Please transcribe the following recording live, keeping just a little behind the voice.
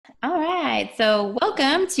All right, so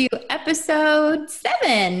welcome to episode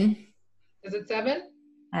 7. Is it 7?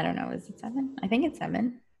 I don't know, is it 7? I think it's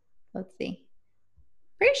 7. Let's see.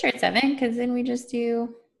 Pretty sure it's 7 because then we just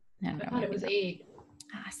do, I don't I know, thought it maybe was not. 8.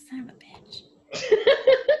 Ah, son of a bitch.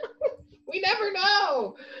 We never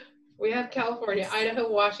know. We have California,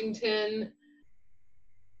 Idaho, Washington,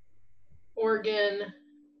 Oregon,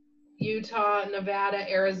 Utah, Nevada,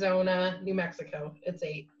 Arizona, New Mexico. It's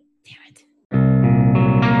 8. Damn it.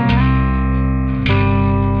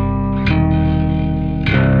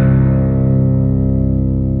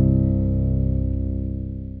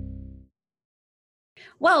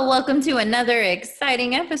 Well, welcome to another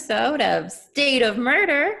exciting episode of State of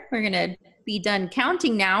Murder. We're going to be done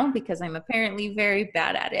counting now because I'm apparently very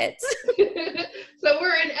bad at it. So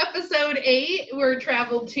we're in episode 8. We're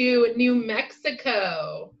traveled to New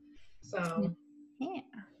Mexico. So Yeah.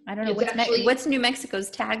 I don't know. it's What's New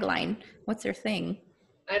Mexico's tagline? What's their thing?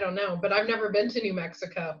 I don't know, but I've never been to New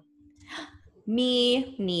Mexico.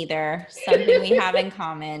 Me neither. Something we have in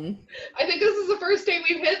common. I think this is the first state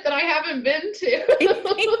we've hit that I haven't been to.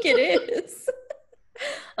 I think it is.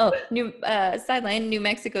 Oh, sideline. New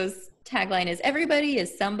Mexico's tagline is "Everybody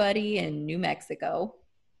is somebody in New Mexico."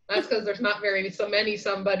 That's because there's not so many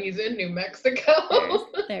somebodies in New Mexico.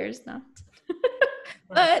 There's not.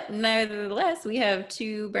 But nevertheless, we have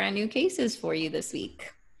 2 brand new cases for you this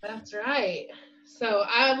week. That's right. So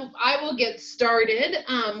I will get started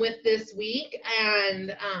with this week.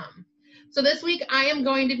 And so this week I am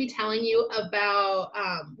going to be telling you about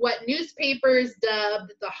what newspapers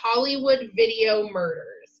dubbed the Hollywood video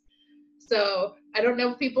murders. So I don't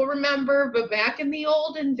know if people remember, but back in the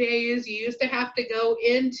olden days, you used to have to go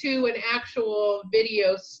into an actual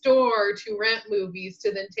video store to rent movies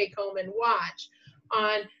to then take home and watch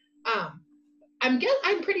on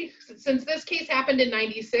since this case happened in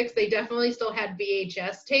 96, they definitely still had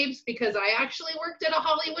VHS tapes because I actually worked at a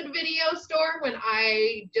Hollywood video store when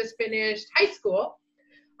I just finished high school.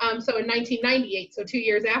 So in 1998, so 2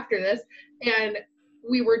 years after this, and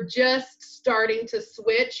we were just starting to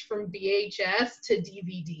switch from VHS to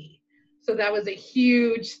DVD. So that was a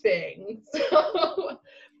huge thing. So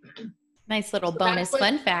nice little bonus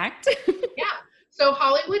fun fact. Yeah. So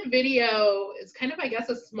Hollywood Video is kind of, I guess,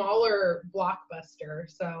 a smaller blockbuster.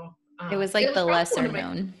 So it was like the lesser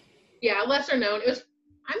known. Yeah, lesser known. It was,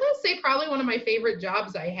 I'm going to say, probably one of my favorite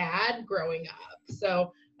jobs I had growing up.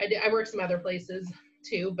 So I worked some other places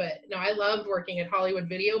too, but no, I loved working at Hollywood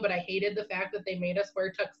Video, but I hated the fact that they made us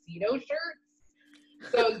wear tuxedo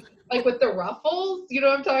shirts. So like with the ruffles, you know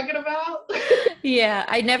what I'm talking about? Yeah,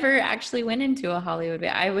 I never actually went into a Hollywood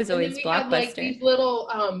video. I was always Blockbuster. Had like these little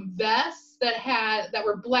vests that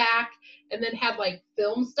were black and then had like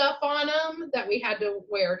film stuff on them that we had to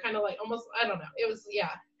wear, kind of like almost, I don't know. It was, yeah.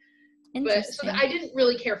 But so I didn't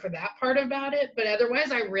really care for that part about it, but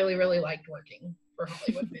otherwise I really, really liked working for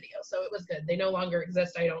Hollywood Video. So it was good. They no longer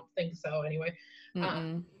exist. I don't think so anyway.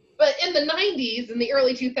 But in the 90s and the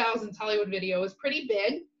early 2000s, Hollywood Video was pretty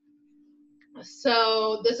big.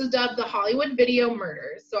 So this is dubbed the Hollywood Video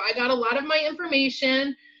Murders. So I got a lot of my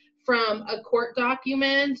information from a court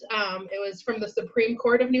document. It was from the Supreme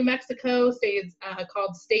Court of New Mexico,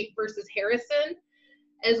 called State versus Harrison,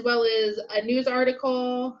 as well as a news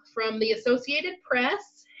article from the Associated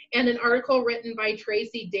Press and an article written by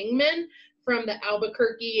Tracy Dingman from the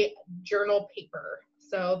Albuquerque Journal paper.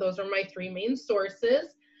 So those are my 3 main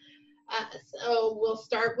sources. So we'll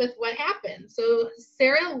start with what happened. So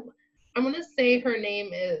Sarah, I'm going to say her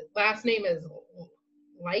last name is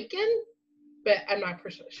Lycan, but I'm not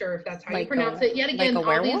sure if that's how you pronounce it. Yet again, like a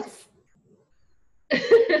werewolf?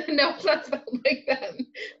 No, it's not spelled like that.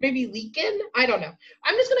 Maybe Leakin? I don't know.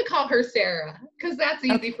 I'm just going to call her Sarah because that's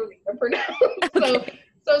easy for me to pronounce. Okay.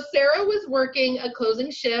 So Sarah was working a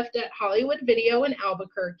closing shift at Hollywood Video in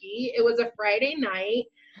Albuquerque. It was a Friday night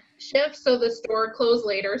shift, so the store closed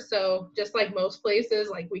later. So just like most places,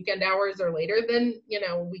 like weekend hours are later than,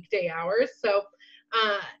 weekday hours. So,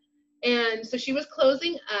 and so she was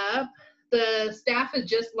closing up. The staff had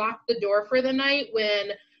just locked the door for the night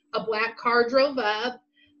when a black car drove up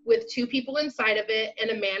with 2 people inside of it,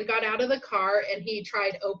 and a man got out of the car and he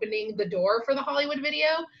tried opening the door for the Hollywood Video.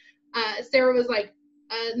 Sarah was like,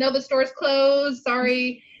 no, the store's closed.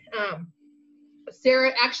 Sorry.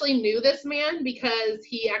 Sarah actually knew this man because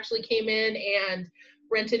he actually came in and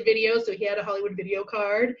rented videos, so he had a Hollywood Video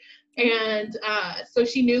card. And so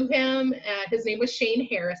she knew him. His name was Shane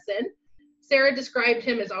Harrison. Sarah described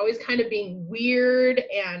him as always kind of being weird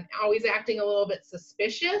and always acting a little bit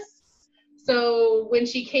suspicious. So when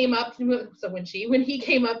he came up to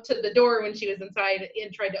the door when she was inside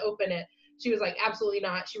and tried to open it, she was like, absolutely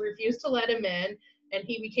not. She refused to let him in. and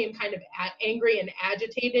he became kind of angry and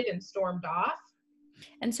agitated and stormed off.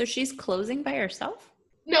 And so she's closing by herself?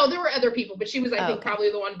 No, there were other people, but she was, I think, okay.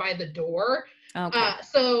 probably the one by the door. Okay.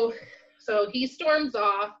 So he storms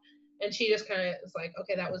off, and she just kind of is like,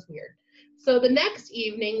 okay, that was weird. So the next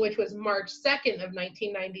evening, which was March 2nd of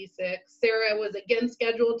 1996, Sarah was again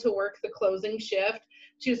scheduled to work the closing shift.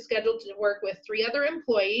 She was scheduled to work with 3 other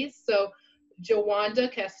employees. So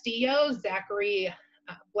Jawanda Castillo, Zachary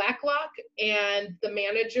Blacklock, and the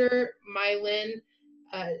manager, Mylin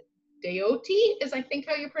Deoti, is I think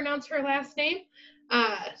how you pronounce her last name.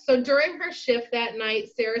 So during her shift that night,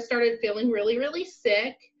 Sarah started feeling really, really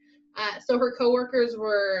sick. So her coworkers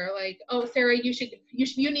were like, "Oh, Sarah,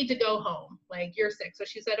 you need to go home. Like, you're sick." So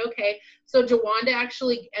she said, "Okay." So Jawanda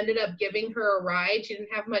actually ended up giving her a ride. She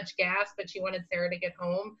didn't have much gas, but she wanted Sarah to get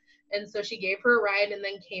home, and so she gave her a ride and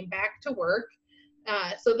then came back to work.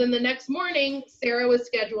 So then the next morning, Sarah was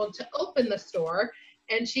scheduled to open the store,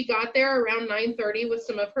 and she got there around 9:30 with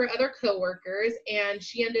some of her other coworkers, and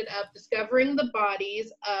she ended up discovering the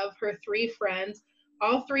bodies of her 3 friends.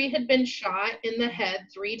 All 3 had been shot in the head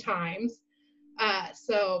 3 times.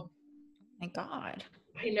 So, my God,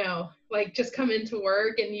 I know, like, just come into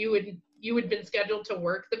work and you had been scheduled to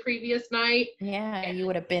work the previous night. Yeah, you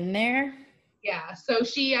would have been there. Yeah. So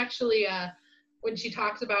she actually, when she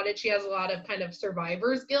talks about it, she has a lot of kind of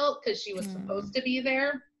survivor's guilt because she was supposed to be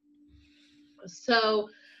there. So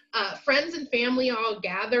friends and family all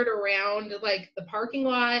gathered around like the parking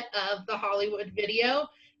lot of the Hollywood Video,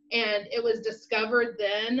 and it was discovered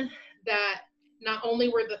then that not only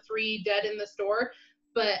were the 3 dead in the store,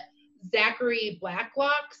 but Zachary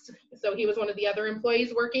Blacklock's, so he was one of the other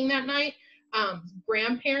employees working that night,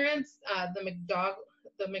 grandparents, the McDougals,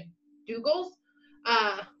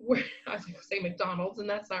 were, I was going to say McDonald's, and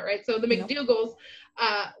that's not right. So the McDougals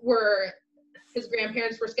were, his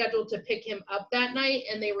grandparents were scheduled to pick him up that night,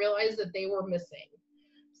 and they realized that they were missing.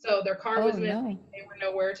 So their car was missing. No. They were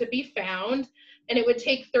nowhere to be found. And it would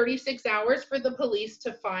take 36 hours for the police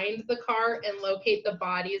to find the car and locate the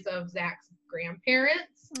bodies of Zach's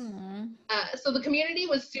grandparents. So the community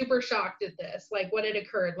was super shocked at this, like what had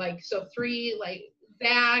occurred. Like, so 3, like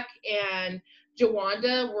Zach and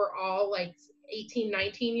Jawanda were all like 18,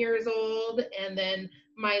 19 years old. And then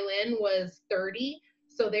Mylin was 30.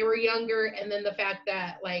 So they were younger. And then the fact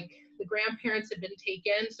that like the grandparents had been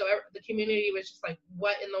taken. So the community was just like,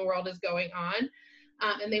 what in the world is going on?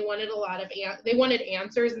 And they wanted they wanted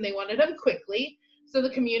answers, and they wanted them quickly. So the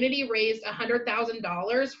community raised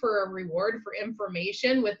 $100,000 for a reward for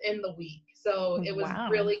information within the week. So it was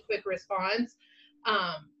really quick response,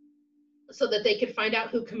 so that they could find out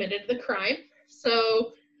who committed the crime.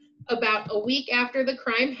 So about a week after the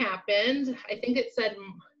crime happened, I think it said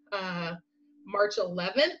March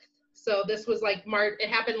 11th. So this was like it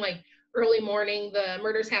happened like early morning. The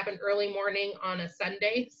murders happened early morning on a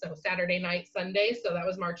Sunday, so Saturday night, Sunday. So that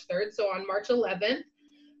was March 3rd. So on March 11th,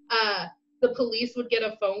 the police would get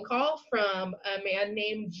a phone call from a man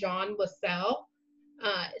named John LaSalle.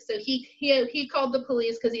 So he called the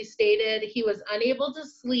police because he stated he was unable to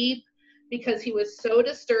sleep because he was so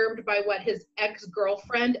disturbed by what his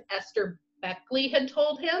ex-girlfriend, Esther Beckley, had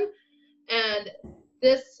told him. And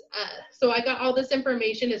this, so I got all this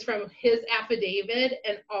information is from his affidavit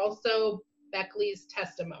and also Beckley's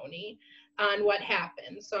testimony on what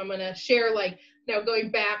happened. So I'm going to share, like, now going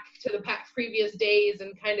back to the previous days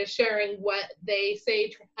and kind of sharing what they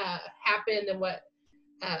say happened and what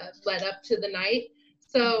led up to the night.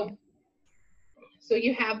 So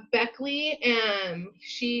you have Beckley, and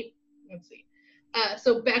let's see.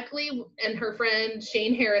 So Beckley and her friend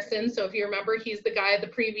Shane Harrison. So if you remember, he's the guy the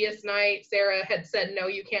previous night Sarah had said, no,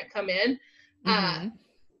 you can't come in.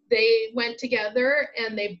 They went together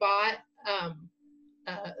and they bought a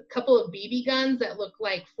couple of BB guns that look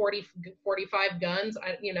like 45 guns.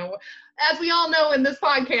 As we all know in this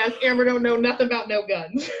podcast, Amber don't know nothing about no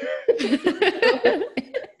guns.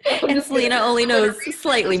 And Celina only knows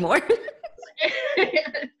slightly more.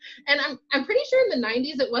 And I'm pretty sure in the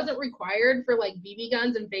 90s it wasn't required for like BB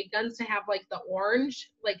guns and fake guns to have like the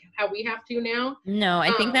orange, like how we have to now. No,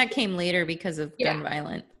 I think that came later because of gun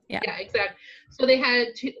violence. Yeah, exactly. So they had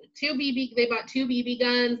they bought 2 BB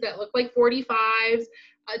guns that looked like 45s,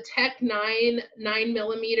 a Tech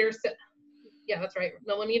 9mm, yeah, that's right,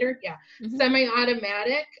 millimeter,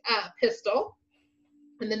 semi-automatic pistol.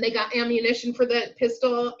 And then they got ammunition for the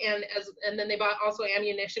pistol, and then they bought also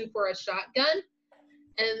ammunition for a shotgun.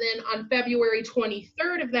 And then on February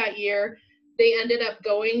 23rd of that year, they ended up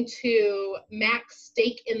going to Mac's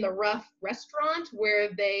Steak in the Rough restaurant, where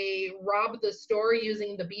they robbed the store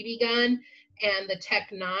using the BB gun and the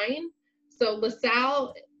Tech 9. So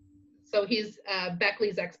LaSalle so he's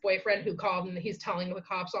Beckley's ex-boyfriend who called, and he's telling the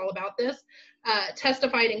cops all about this,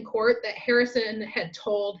 testified in court that Harrison had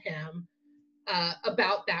told him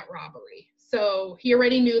about that robbery. So he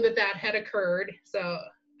already knew that that had occurred. So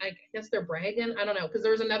I guess they're bragging. I don't know, because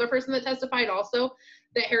there was another person that testified also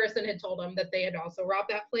that Harrison had told them that they had also robbed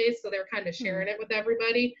that place. So they're kind of sharing it with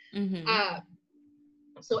everybody.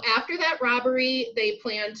 So after that robbery, they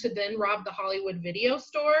planned to then rob the Hollywood Video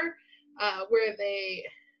store, where they,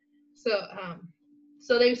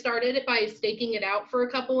 so they started it by staking it out for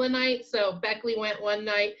a couple of nights. So Beckley went one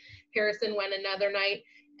night, Harrison went another night,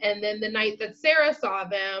 and then the night that Sarah saw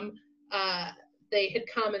them, they had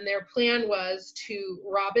come, and their plan was to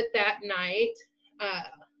rob it that night.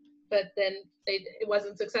 But then it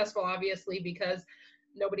wasn't successful, obviously, because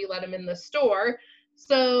nobody let them in the store.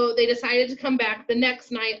 So they decided to come back the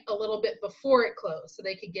next night a little bit before it closed so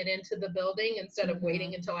they could get into the building instead of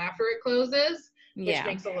waiting until after it closes, which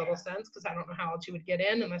makes a little sense because I don't know how else you would get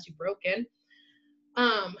in unless you broke in.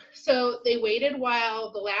 So they waited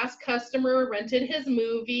while the last customer rented his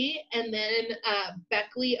movie, and then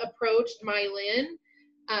Beckley approached Mylin,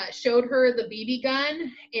 showed her the BB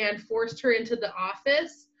gun, and forced her into the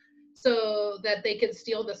office so that they could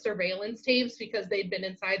steal the surveillance tapes because they'd been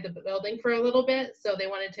inside the building for a little bit. So they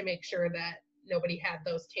wanted to make sure that nobody had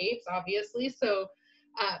those tapes, obviously. So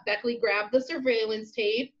Beckley grabbed the surveillance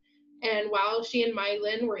tape, and while she and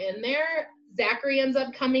Mylin were in there, Zachary ends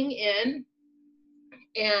up coming in,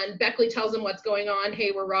 and Beckley tells him what's going on.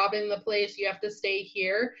 Hey, we're robbing the place. You have to stay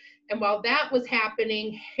here. And while that was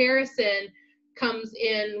happening, Harrison comes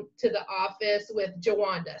in to the office with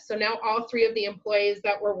Jawanda. So now all three of the employees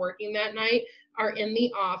that were working that night are in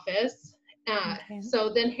the office.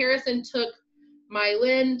 So then Harrison took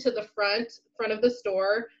Mylin to the front of the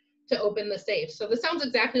store to open the safe. So this sounds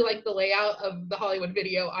exactly like the layout of the Hollywood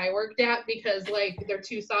Video I worked at, because like there are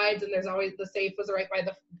two sides and there's always, the safe was right by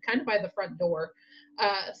the, kind of by the front door.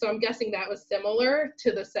 So I'm guessing that was similar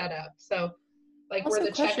to the setup. So like also, where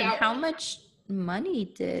the question, checkout. how much money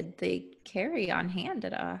did they carry on hand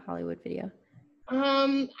at a Hollywood Video?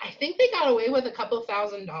 I think they got away with a couple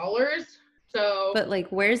 $1,000s. So, but like,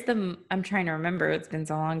 where's the? I'm trying to remember. It's been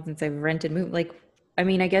so long since I've rented movie. Like, I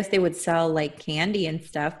mean, I guess they would sell like candy and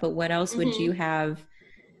stuff, but what else would you have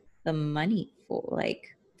the money for? Like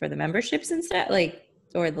for the memberships and stuff, like,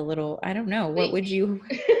 or the little, I don't know. What would you?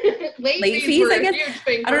 late fees were I a guess. huge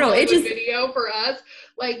thing I don't for know. It Hollywood just Video for us.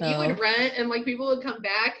 Like you would rent, and like people would come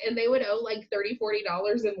back and they would owe like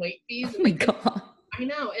 $30-$40 in late fees. Oh my God. I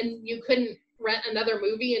know, and you couldn't rent another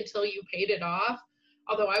movie until you paid it off.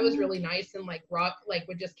 Although I was really nice and like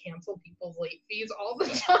would just cancel people's late fees all the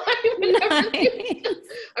time. Nice.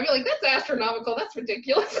 I'd be like, that's astronomical. That's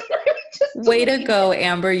ridiculous. Way to go,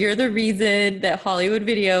 Amber. You're the reason that Hollywood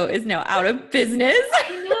Video is now out of business.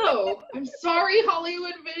 I know. I'm sorry,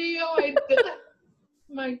 Hollywood Video.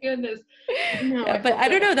 My goodness. No, yeah, but I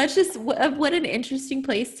don't know. That's just what an interesting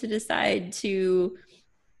place to decide to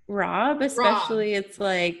rob, especially it's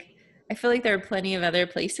like, I feel like there are plenty of other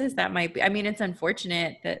places that might be, I mean, it's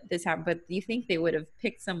unfortunate that this happened, but do you think they would have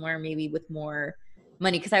picked somewhere maybe with more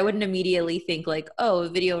money? Because I wouldn't immediately think like, oh, a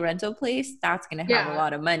video rental place, that's going to have a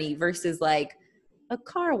lot of money versus like a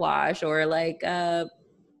car wash or like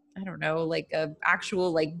I don't know, like a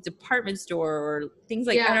actual like department store or things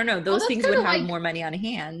like, I don't know, those things would have more money on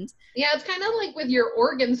hand. Yeah, it's kind of like with your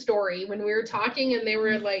Oregon story when we were talking and they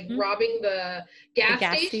were like robbing the gas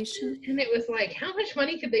station. And it was like, how much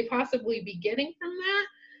money could they possibly be getting from that?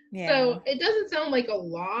 Yeah. So it doesn't sound like a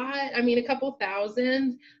lot. I mean, a couple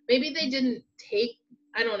thousand. Maybe they didn't take,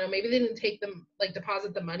 I don't know, maybe they didn't take them, like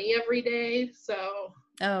deposit the money every day. So.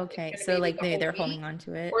 Oh, okay. So like they're holding on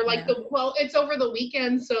to it. Or like it's over the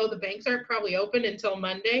weekend, so the banks aren't probably open until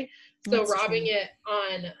Monday. So that's robbing it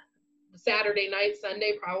on Saturday night,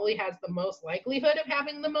 Sunday probably has the most likelihood of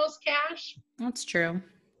having the most cash. That's true.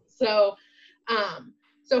 So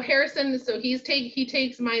so Harrison, he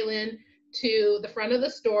takes Mylin to the front of the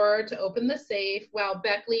store to open the safe while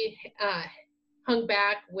Beckley hung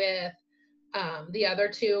back with the other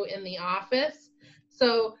two in the office.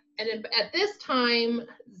 So and at this time,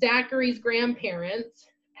 Zachary's grandparents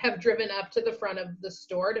have driven up to the front of the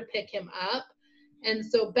store to pick him up. And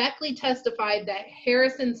so Beckley testified that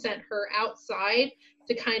Harrison sent her outside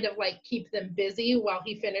to kind of like keep them busy while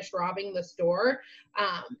he finished robbing the store.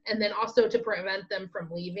 And then also to prevent them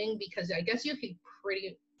from leaving, because I guess you could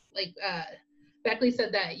Beckley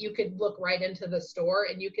said that you could look right into the store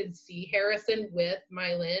and you could see Harrison with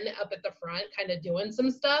Mylin up at the front kind of doing some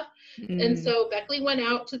stuff. And so Beckley went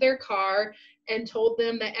out to their car and told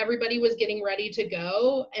them that everybody was getting ready to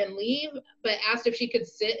go and leave, but asked if she could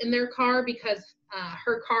sit in their car because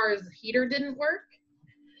her car's heater didn't work.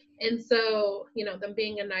 And so, you know, them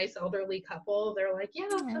being a nice elderly couple, they're like, yeah,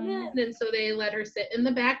 come in. And so they let her sit in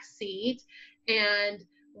the back seat. And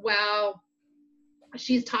while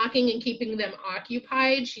she's talking and keeping them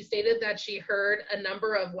occupied, she stated that she heard a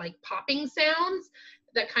number of like popping sounds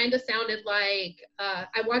that kind of sounded like,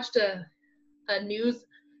 I watched a news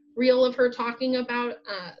reel of her talking about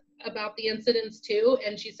the incidents too.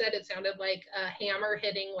 And she said it sounded like a hammer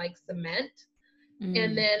hitting like cement.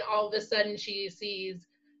 And then all of a sudden she sees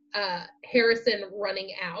Harrison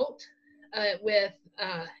running out with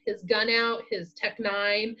his gun out, his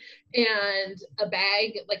Tech-9, and a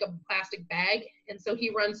bag, like a plastic bag. And so he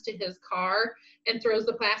runs to his car and throws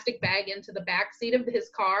the plastic bag into the back seat of his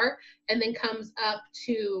car, and then comes up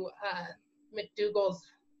to McDougal's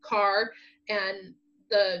car, and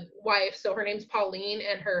the wife, so her name's Pauline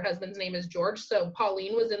and her husband's name is George. So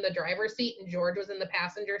Pauline was in the driver's seat and George was in the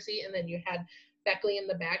passenger seat, and then you had Beckley in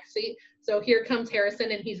the back seat. So here comes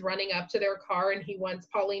Harrison, and he's running up to their car, and he wants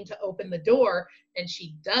Pauline to open the door, and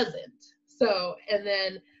she doesn't. So, and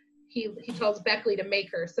then he tells Beckley to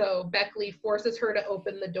make her. So Beckley forces her to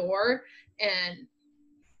open the door, and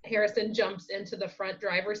Harrison jumps into the front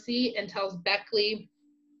driver's seat and tells Beckley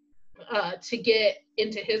to get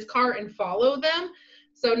into his car and follow them.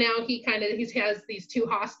 So now he has these two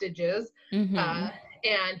hostages,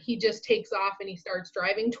 and he just takes off and he starts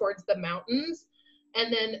driving towards the mountains.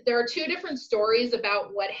 And then there are two different stories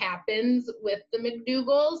about what happens with the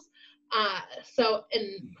McDougals.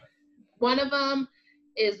 And one of them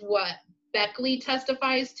is what Beckley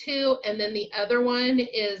testifies to, and then the other one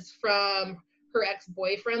is from her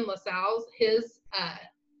ex-boyfriend LaSalle's, his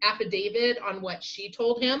affidavit on what she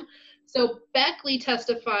told him. So Beckley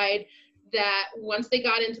testified that once they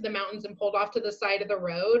got into the mountains and pulled off to the side of the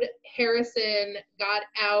road, Harrison got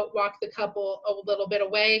out, walked the couple a little bit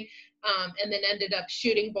away, and then ended up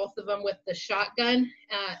shooting both of them with the shotgun,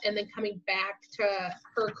 and then coming back to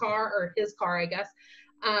her car, or his car, I guess,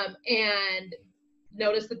 and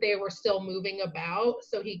noticed that they were still moving about.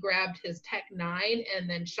 So he grabbed his Tech-9 and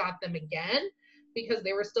then shot them again because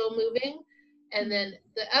they were still moving. And then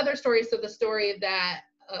the other story, so the story that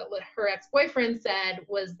her ex-boyfriend said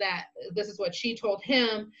was that, this is what she told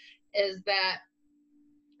him, is that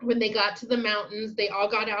when they got to the mountains, they all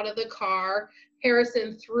got out of the car.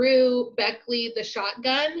 Harrison threw Beckley the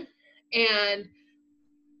shotgun, and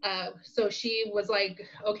so she was like,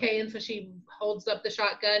 okay, and so she holds up the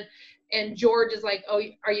shotgun, and George is like, oh,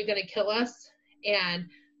 are you gonna kill us? And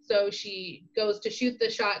so she goes to shoot the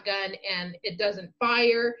shotgun, and it doesn't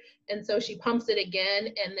fire, and so she pumps it again,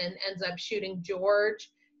 and then ends up shooting George,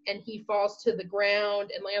 and he falls to the ground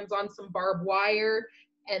and lands on some barbed wire,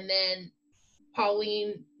 and then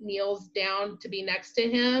Pauline kneels down to be next to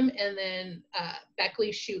him, and then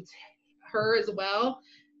Beckley shoots her as well,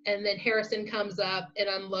 and then Harrison comes up and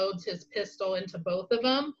unloads his pistol into both of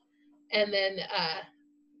them, and then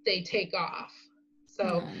they take off.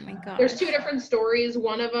 So there's two different stories.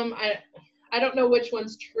 One of them, I don't know which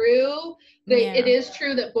one's true. It is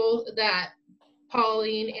true that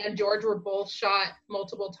Pauline and George were both shot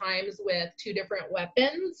multiple times with two different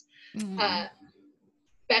weapons.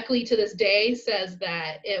 Beckley to this day says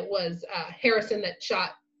that it was Harrison that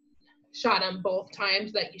shot him both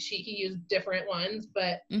times, that he used different ones,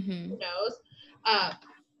 but who knows.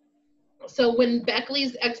 So when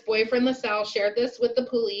Beckley's ex-boyfriend LaSalle shared this with the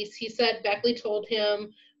police, he said Beckley told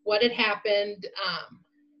him what had happened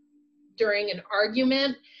during an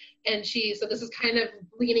argument, and so this is kind of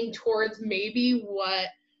leaning towards maybe what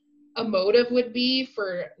a motive would be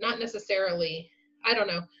for, not necessarily, I don't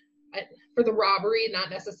know, for the robbery,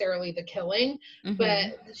 not necessarily the killing,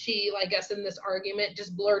 but she, I guess in this argument,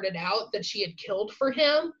 just blurted out that she had killed for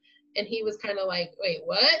him, and he was kind of like, wait,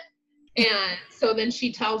 what? And so then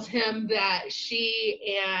she tells him that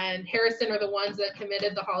she and Harrison are the ones that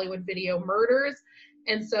committed the Hollywood Video murders.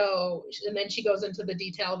 And then she goes into the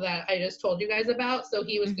detail that I just told you guys about. So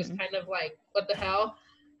he was just kind of like, what the hell?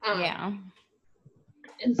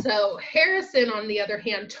 And so Harrison, on the other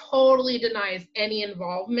hand, totally denies any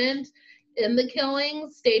involvement in the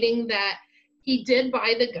killings, stating that he did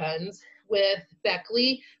buy the guns with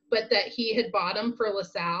Beckley, but that he had bought them for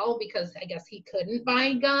LaSalle because I guess he couldn't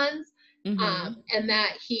buy guns. And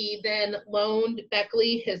that he then loaned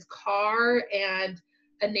Beckley his car and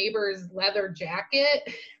a neighbor's leather jacket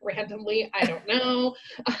randomly, I don't know,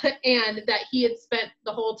 and that he had spent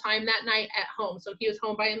the whole time that night at home. So he was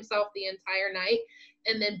home by himself the entire night.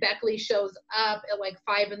 And then Beckley shows up at like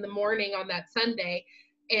 5 a.m. on that Sunday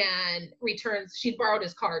and returns. She'd borrowed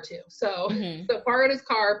his car too. So borrowed his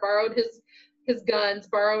car, borrowed his guns,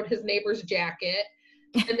 borrowed his neighbor's jacket.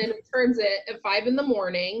 and then returns it at 5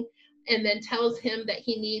 a.m. and then tells him that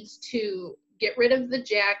he needs to get rid of the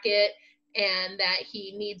jacket and that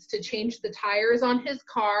he needs to change the tires on his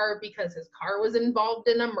car because his car was involved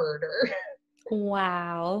in a murder.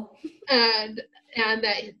 Wow. and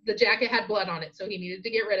that the jacket had blood on it, so he needed to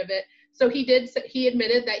get rid of it. So he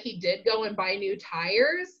admitted that he did go and buy new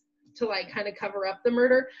tires to like kind of cover up the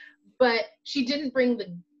murder, but she didn't bring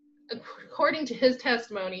according to his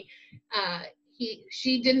testimony,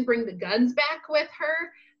 she didn't bring the guns back with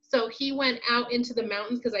her. So he went out into the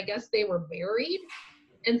mountains because I guess they were buried.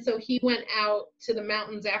 And so he went out to the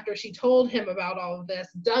mountains after she told him about all of this,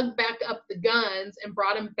 dug back up the guns and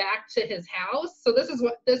brought him back to his house. So this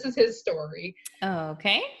is his story.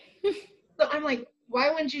 Okay. So I'm like,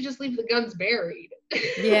 why wouldn't you just leave the guns buried?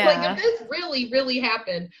 Yeah. Like, if this really, really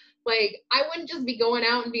happened, like, I wouldn't just be going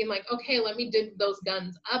out and being like, okay, let me dig those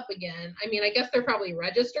guns up again. I mean, I guess they're probably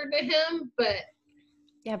registered to him, but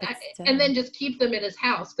yeah, but and then just keep them at his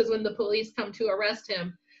house, because when the police come to arrest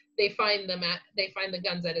him, they find the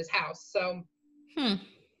guns at his house. So I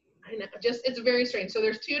know, it's very strange. So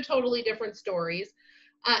there's two totally different stories.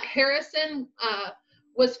 Harrison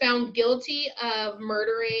was found guilty of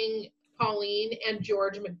murdering Pauline and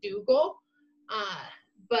George McDougal,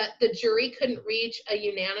 but the jury couldn't reach a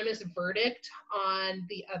unanimous verdict on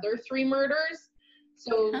the other three murders.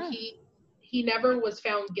 So he never was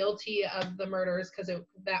found guilty of the murders because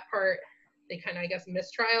that part they kind of, I guess,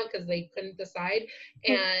 mistrial because they couldn't decide.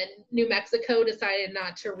 And New Mexico decided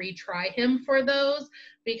not to retry him for those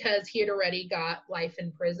because he had already got life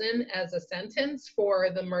in prison as a sentence for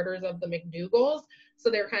the murders of the McDougals. So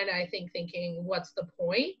they're kind of, I think, thinking, what's the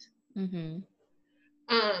point? Mm-hmm.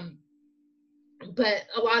 But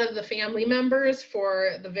a lot of the family members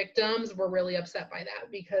for the victims were really upset by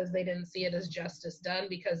that because they didn't see it as justice done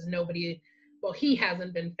because he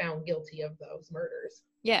hasn't been found guilty of those murders.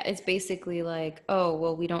 Yeah, it's basically like, oh,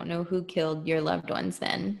 well, we don't know who killed your loved ones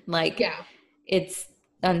then. Like, yeah. It's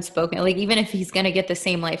unspoken. Like, even if he's going to get the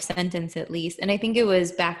same life sentence at least. And I think it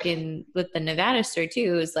was back in with the Nevada story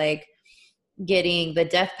too, it was like getting the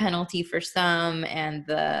death penalty for some and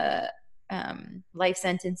the life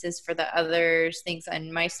sentences for the others, things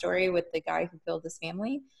on my story with the guy who killed his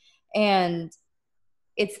family. And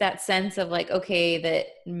it's that sense of like, okay, that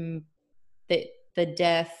the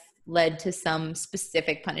death led to some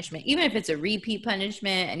specific punishment, even if it's a repeat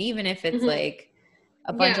punishment, and even if it's like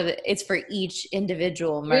a bunch of it's for each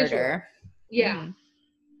individual murder. Yeah.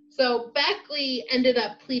 So Beckley ended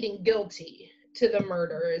up pleading guilty to the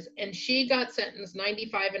murders, and she got sentenced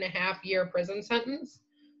 95.5-year prison sentence.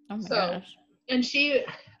 Oh my gosh. And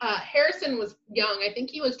Harrison was young. I think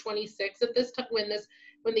he was 26 at this time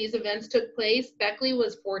when these events took place. Beckley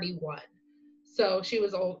was 41. So she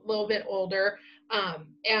was a little bit older.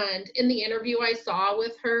 And in the interview I saw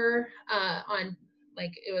with her on,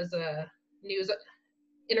 like, it was a news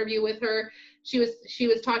interview with her, she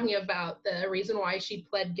was talking about the reason why she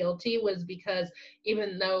pled guilty was because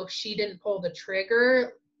even though she didn't pull the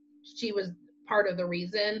trigger, she was part of the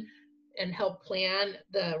reason and helped plan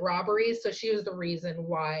the robberies. So she was the reason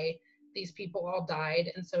why these people all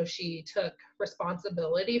died. And so she took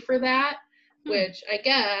responsibility for that, which I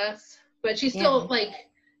guess, but she's still like,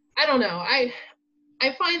 I don't know. I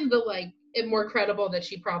find it more credible that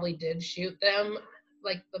she probably did shoot them,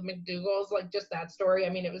 like the McDougals, like just that story. I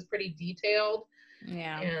mean, it was pretty detailed.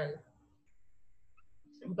 Yeah.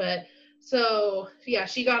 But so yeah,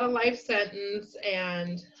 she got a life sentence,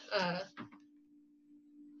 and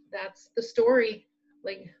that's the story,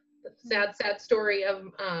 like the sad story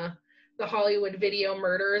of the Hollywood video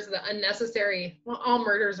murders, the unnecessary. Well, all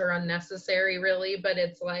murders are unnecessary, really, but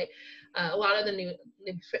it's like a lot of the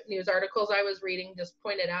news articles I was reading just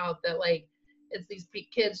pointed out that like it's these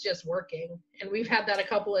kids just working, and we've had that a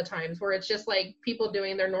couple of times where it's just like people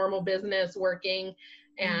doing their normal business, working,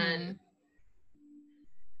 and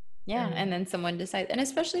and then someone decides, and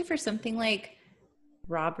especially for something like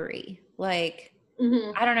robbery, like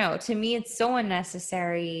I don't know, to me it's so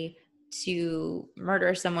unnecessary to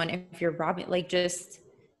murder someone if you're robbing, like just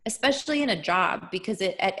especially in a job, because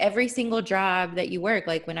at every single job that you work,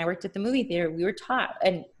 like when I worked at the movie theater, we were taught,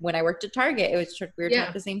 and when I worked at Target, we were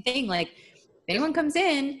taught the same thing, like if anyone comes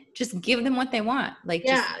in, just give them what they want, like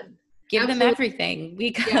just give them everything,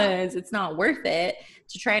 because it's not worth it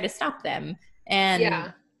to try to stop them.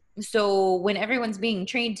 And so when everyone's being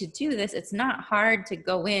trained to do this, it's not hard to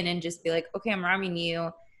go in and just be like, okay, I'm robbing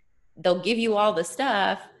you. They'll give you all the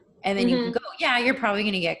stuff, and then you can go, yeah, you're probably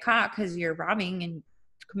going to get caught because you're robbing and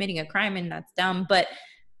committing a crime, and that's dumb. But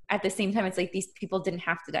at the same time, it's like these people didn't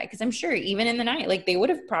have to die. Because I'm sure even in the night, like they would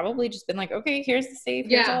have probably just been like, okay, here's the safe,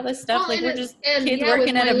 here's Yeah. all this stuff. Well, Like we're just and kids yeah, with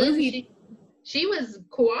working at a Mylin, movie. she was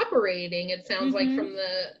cooperating, it sounds like, Mm-hmm. from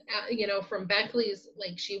the from Beckley's,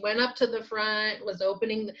 like she went up to the front, was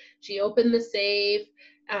she opened the safe.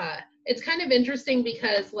 It's kind of interesting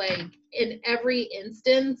because like in every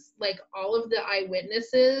instance, like all of the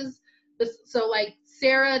eyewitnesses, so like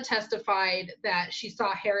Sarah testified that she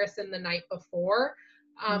saw Harrison the night before,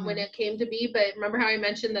 when Mm-hmm. it came to be, but remember how I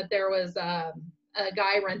mentioned that there was a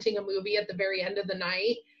guy renting a movie at the very end of the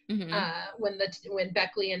night, Mm-hmm. when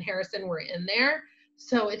Beckley and Harrison were in there.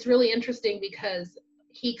 So it's really interesting because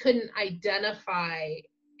he couldn't identify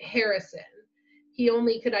Harrison. He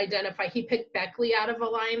only could identify, he picked Beckley out of a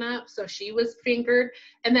lineup, so she was fingered.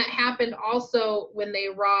 And that happened also when they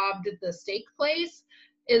robbed the steak place,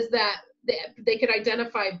 is that they could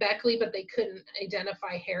identify Beckley, but they couldn't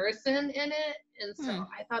identify Harrison in it. And so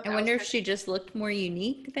I thought I that was wonder if kind of, she just looked more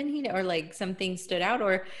unique than he did, or like something stood out,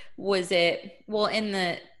 or was it, well, in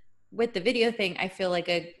the, with the video thing, I feel like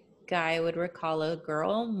a guy would recall a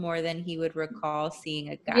girl more than he would recall seeing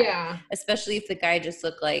a guy, yeah, especially if the guy just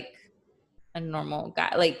looked like a normal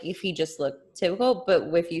guy, like if he just looked typical. But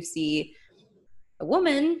if you see a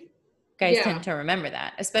woman, guys yeah. tend to remember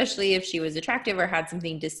that, especially if she was attractive or had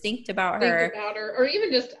something distinct about Think her. about her, or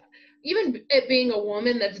even it being a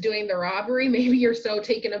woman that's doing the robbery, maybe you're so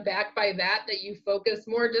taken aback by that you focus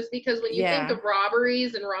more, just because when you think Yeah, of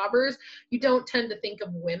robberies and robbers, you don't tend to think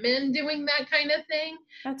of women doing that kind of thing.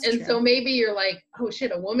 that's And true. so maybe you're like, oh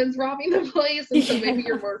shit, a woman's robbing the place, and so maybe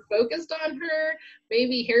you're Yeah. more focused on her.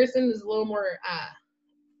 Maybe Harrison is a little more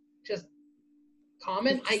just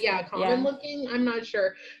common, common Yeah. looking, I'm not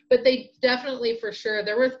sure. But they definitely, for sure,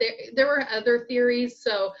 there were other theories.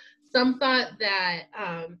 So some thought that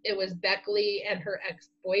it was Beckley and her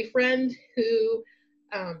ex-boyfriend who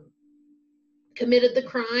um, committed the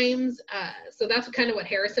crimes. So that's kind of what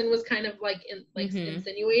Harrison was kind of like Mm-hmm.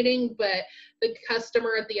 insinuating. But the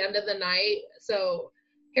customer at the end of the night, so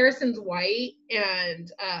Harrison's white and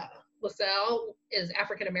LaSalle is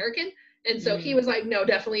African American. And so he Mm. was like, no,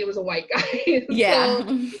 definitely it was a white guy. Yeah. So,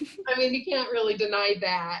 I mean, you can't really deny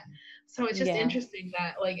that. So it's just Yeah. interesting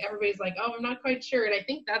that like everybody's like, oh, I'm not quite sure. And I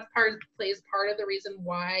think that plays part of the reason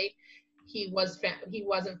why he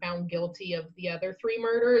wasn't found guilty of the other three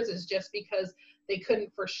murders, is just because they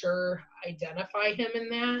couldn't for sure identify him in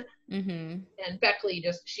that. Mm-hmm. And Beckley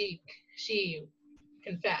just she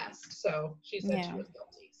confessed, so she said she Yeah. was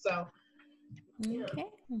guilty. So yeah. Okay.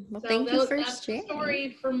 Well, So thank you for that's the sharing.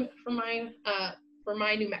 story for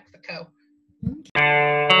my New Mexico.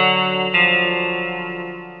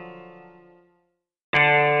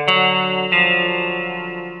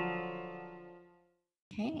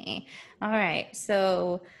 Okay. All right.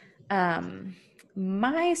 So, um,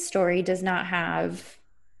 my story does not have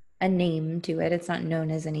a name to it. It's not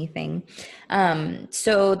known as anything.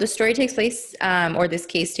 So the story takes place, or this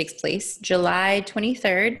case takes place July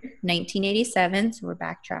 23rd, 1987. So we're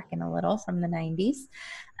backtracking a little from the 90s.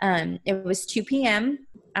 It was 2 p.m.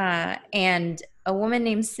 And a woman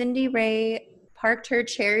named Cindy Ray parked her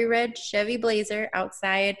cherry red Chevy Blazer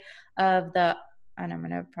outside of the, and I'm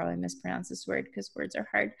going to probably mispronounce this word because words are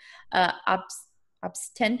hard,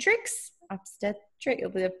 obstetric,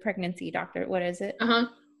 the pregnancy doctor. What is it? Uh-huh.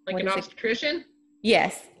 Like What an is it? obstetrician?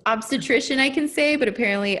 Yes, obstetrician I can say, but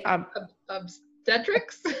apparently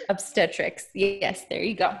Obstetrics? obstetrics. Yes, there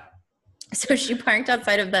you go. So she parked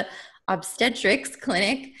outside of the obstetrics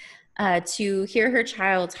clinic to hear her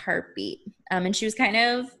child's heartbeat. And she was kind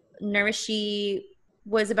of nervous. She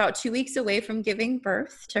was about 2 weeks away from giving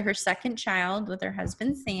birth to her second child with her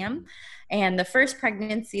husband, Sam. And the first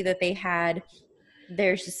pregnancy that they had,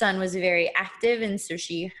 their son was very active, and so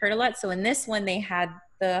she heard a lot. So in this one,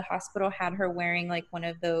 the hospital had her wearing like one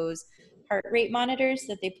of those heart rate monitors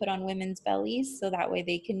that they put on women's bellies, so that way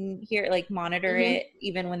they can hear, like monitor Mm-hmm. it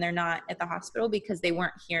even when they're not at the hospital, because they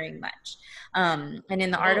weren't hearing much. And in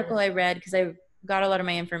the Oh. article I read, because I got a lot of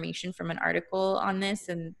my information from an article on this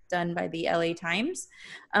and done by the LA Times,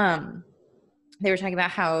 they were talking about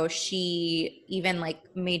how she even like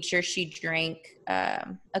made sure she drank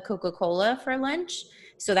a Coca-Cola for lunch,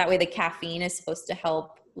 so that way the caffeine is supposed to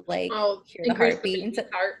help like Oh, hear the increase the heartbeat and so,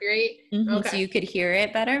 baby's heart rate. so Okay. you could hear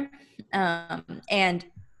it better. And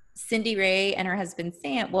Cindy Ray and her husband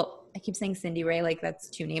Sam, well, I keep saying Cindy Ray like that's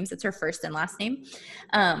two names, it's her first and last name,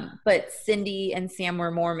 but Cindy and Sam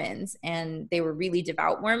were Mormons, and they were really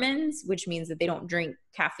devout Mormons, which means that they don't drink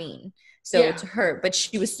caffeine. So Yeah. to her, but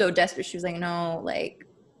she was so desperate, she was like, no, like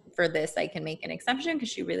for this I can make an exception, because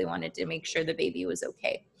she really wanted to make sure the baby was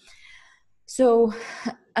okay. So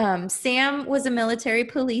Sam was a military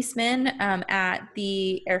policeman at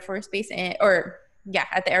the Air Force Base at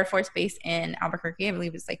the Air Force Base in Albuquerque. I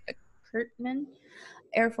believe it's like the Kurtman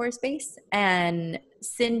Air Force Base. And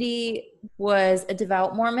Cindy was a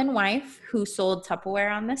devout Mormon wife who sold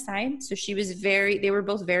Tupperware on the side. So they were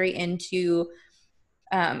both very into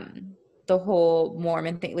the whole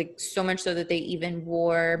Mormon thing, like so much so that they even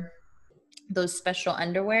wore those special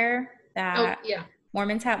underwear that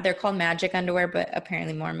Mormons have. They're called magic underwear, but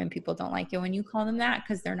apparently Mormon people don't like it when you call them that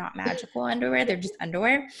because they're not magical underwear. They're just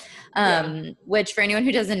underwear. Which, for anyone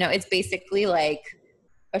who doesn't know, it's basically like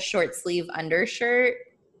a short sleeve undershirt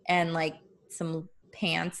and like some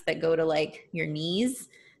pants that go to like your knees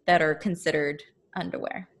that are considered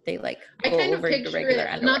underwear. They like I go kind of over the picture regular it,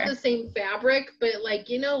 underwear. not the same fabric, but like,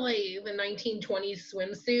 you know, like the 1920s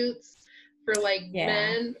swimsuits for like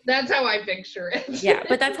men. That's how I picture it. Yeah,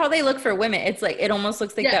 but that's how they look for women. It's like, it almost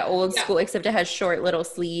looks like that old school, except it has short little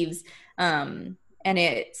sleeves. And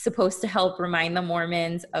it's supposed to help remind the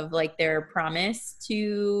Mormons of like their promise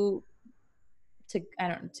to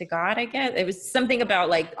God, I guess. It was something about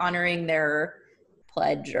like honoring their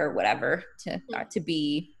pledge or whatever to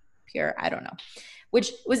be pure. I don't know.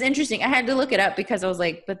 Which was interesting. I had to look it up because I was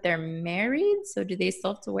like, but they're married, so do they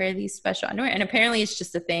still have to wear these special underwear? And apparently it's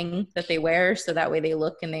just a thing that they wear, so that way they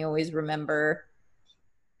look and they always remember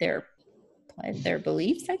their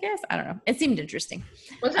beliefs, I guess. I don't know. It seemed interesting.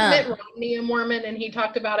 Wasn't Mitt Romney a Mormon, and he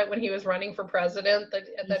talked about it when he was running for president,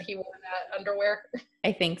 that he wore that underwear?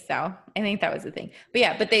 I think so. I think that was the thing. But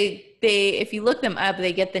yeah, but they if you look them up,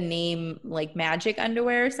 they get the name like magic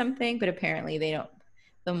underwear or something, but apparently the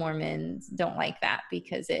Mormons don't like that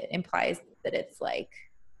because it implies that it's like,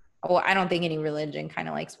 well, I don't think any religion kind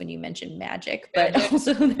of likes when you mention magic, but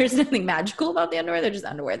also there's nothing magical about the underwear. They're just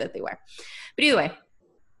underwear that they wear. But either way,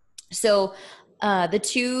 so the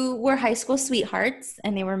two were high school sweethearts,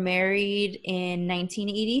 and they were married in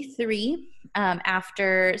 1983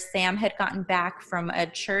 after Sam had gotten back from a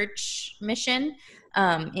church mission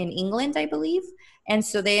in England, I believe. And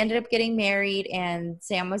so they ended up getting married, and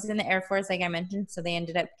Sam was in the Air Force, like I mentioned. So they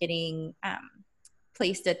ended up getting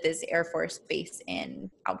placed at this Air Force base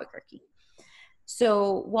in Albuquerque.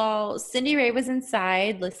 So while Cindy Ray was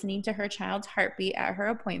inside listening to her child's heartbeat at her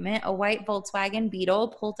appointment, a white Volkswagen Beetle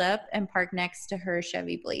pulled up and parked next to her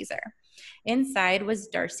Chevy Blazer. Inside was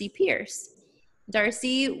Darci Pierce.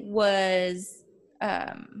 Darci was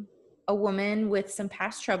a woman with some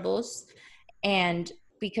past troubles, and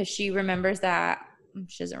because she remembers that,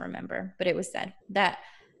 she doesn't remember, but it was said that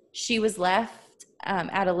she was left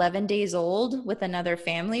at 11 days old with another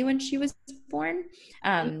family when she was born.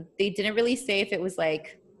 They didn't really say if it was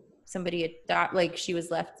like somebody like she was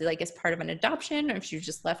left like as part of an adoption, or if she was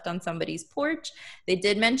just left on somebody's porch. They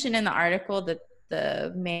did mention in the article that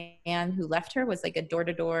the man who left her was like a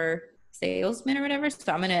door-to-door salesman or whatever.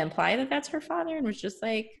 So I'm going to imply that that's her father, and was just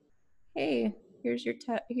like, hey, here's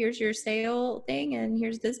your sale thing, and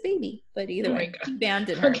here's this baby. But either way, he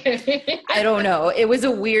abandoned her. I don't know. It was a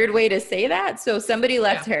weird way to say that. So somebody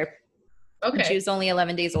left her. And she was only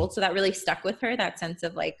 11 days old. So that really stuck with her, that sense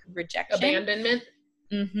of like rejection. Abandonment.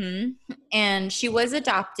 Mm-hmm. And she was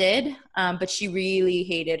adopted, but she really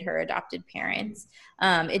hated her adopted parents.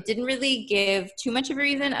 It didn't really give too much of a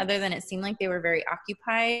reason other than it seemed like they were very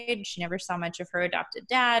occupied. She never saw much of her adopted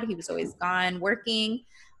dad. He was always gone working.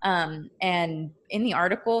 And in the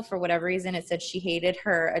article, for whatever reason, it said she hated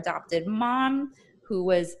her adopted mom, who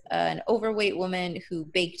was an overweight woman who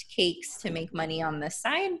baked cakes to make money on the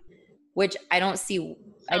side, which I don't see.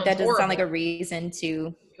 That doesn't sound like a reason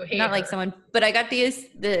to not like someone, but I got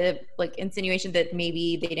the like insinuation that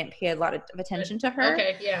maybe they didn't pay a lot of attention to her.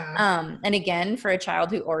 Okay, yeah. And again, for a child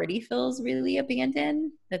who already feels really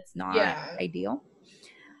abandoned, that's not ideal.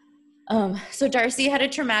 So Darci had a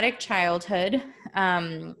traumatic childhood.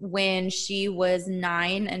 When she was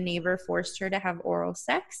 9, a neighbor forced her to have oral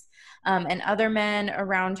sex. And other men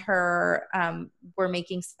around her were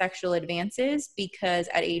making sexual advances because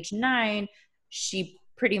at age 9, she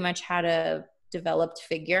pretty much had a developed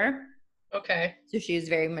figure. Okay. So she was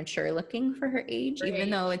very mature looking for her age, even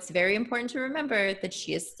though it's very important to remember that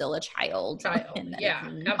she is still a child. And that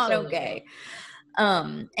it's not absolutely. okay.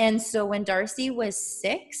 And so when Darci was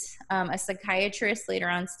 6, a psychiatrist later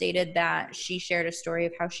on stated that she shared a story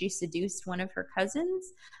of how she seduced one of her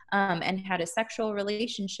cousins and had a sexual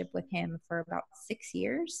relationship with him for about 6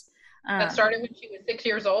 years. That started when she was 6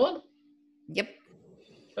 years old? Yep.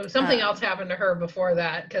 So something else happened to her before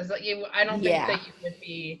that, because I don't think that you would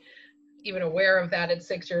be even aware of that at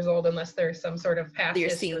 6 years old unless there's some sort of past you're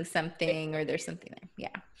history. Seeing something or there's something there.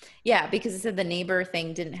 Yeah, because it said the neighbor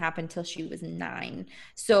thing didn't happen till she was 9.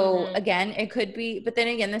 So again, it could be, but then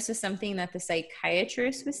again, this is something that the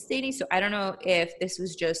psychiatrist was stating. So I don't know if this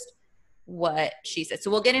was just what she said. So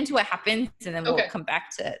we'll get into what happens and then we'll come back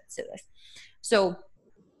to this. So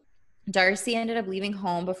Darci ended up leaving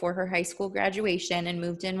home before her high school graduation and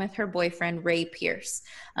moved in with her boyfriend, Ray Pierce.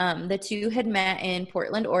 The two had met in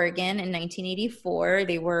Portland, Oregon in 1984.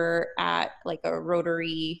 They were at like a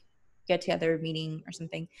Rotary get-together meeting or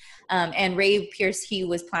something. And Ray Pierce, he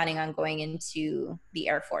was planning on going into the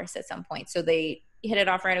Air Force at some point. So they hit it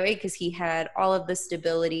off right away because he had all of the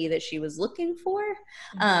stability that she was looking for,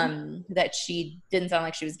 that she didn't sound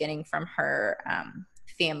like she was getting from her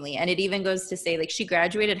family. And it even goes to say, like, she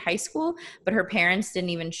graduated high school, but her parents didn't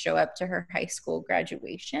even show up to her high school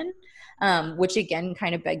graduation, which again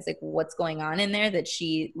kind of begs like what's going on in there, that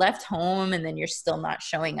she left home and then you're still not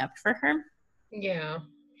showing up for her. Yeah.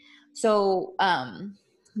 So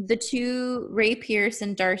the two, Ray Pierce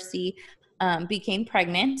and Darci, became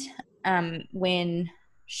pregnant when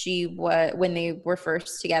they were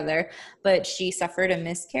first together, but she suffered a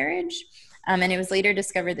miscarriage. And it was later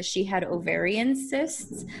discovered that she had ovarian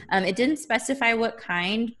cysts. It didn't specify what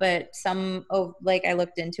kind, but some, I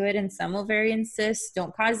looked into it, and some ovarian cysts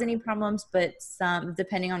don't cause any problems, but some,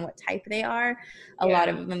 depending on what type they are, a lot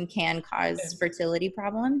of them can cause fertility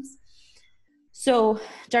problems. So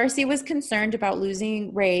Darci was concerned about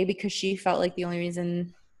losing Ray because she felt like the only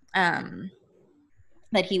reason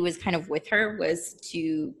that he was kind of with her was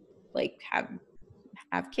to like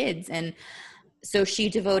have kids. And so she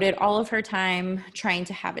devoted all of her time trying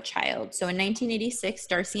to have a child. So in 1986,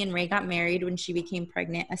 Darci and Ray got married when she became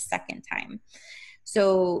pregnant a second time.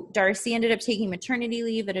 So Darci ended up taking maternity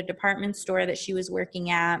leave at a department store that she was working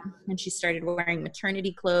at, and she started wearing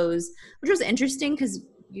maternity clothes, which was interesting because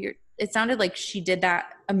it sounded like she did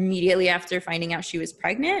that immediately after finding out she was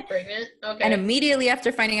pregnant. Okay. And immediately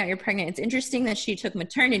after finding out you're pregnant, it's interesting that she took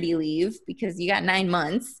maternity leave because you got 9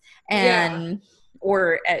 months. And,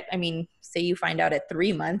 say you find out at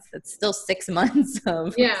 3 months, that's still 6 months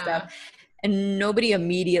of stuff. And nobody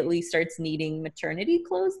immediately starts needing maternity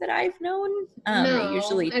clothes that I've known. No,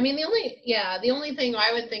 usually, I mean, the only thing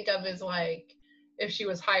I would think of is like if she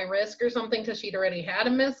was high risk or something because she'd already had a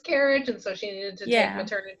miscarriage and so she needed to take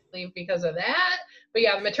maternity leave because of that. But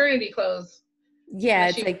the maternity clothes. Yeah,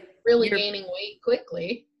 it's like really gaining weight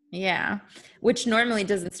quickly. Yeah, which normally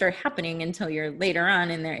doesn't start happening until you're later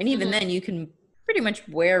on in there. And even then you can pretty much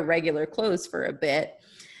wear regular clothes for a bit.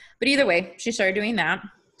 But either way, she started doing that.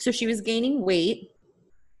 So she was gaining weight.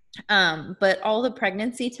 But all the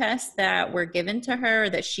pregnancy tests that were given to her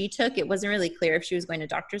that she took, it wasn't really clear if she was going to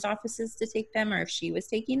doctor's offices to take them or if she was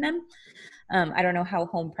taking them. I don't know how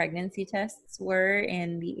home pregnancy tests were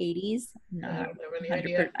in the 80s. I don't have any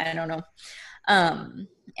idea. I don't know.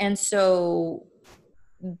 And so,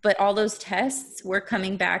 but all those tests were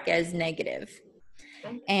coming back as negative.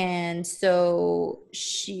 And so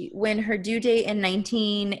when her due date in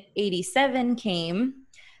 1987 came,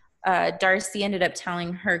 Darci ended up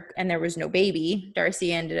telling her, and there was no baby, Darci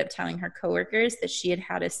ended up telling her coworkers that she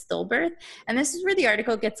had a stillbirth. And this is where the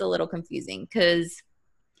article gets a little confusing because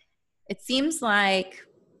it seems like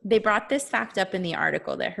they brought this fact up in the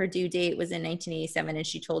article that her due date was in 1987 and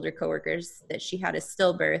she told her coworkers that she had a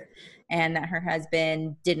stillbirth and that her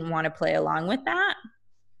husband didn't want to play along with that.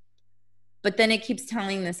 But then it keeps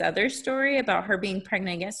telling this other story about her being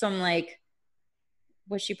pregnant again. So I'm like,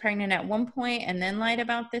 was she pregnant at one point and then lied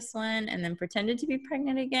about this one and then pretended to be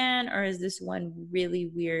pregnant again? Or is this one really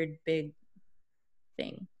weird, big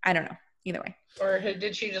thing? I don't know. Either way. Or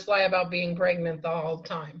did she just lie about being pregnant the whole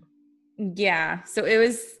time? Yeah. So it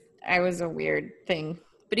was a weird thing.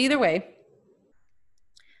 But either way,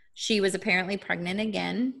 she was apparently pregnant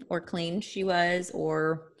again, or claimed she was,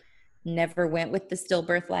 or never went with the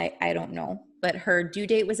stillbirth lie. I don't know. But her due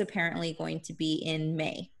date was apparently going to be in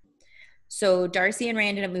May. So Darci and Ray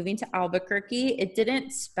ended up moving to Albuquerque. It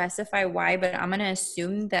didn't specify why, but I'm going to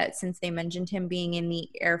assume that since they mentioned him being in the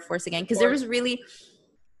Air Force again, because there was really,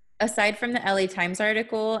 aside from the LA Times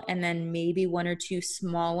article and then maybe one or two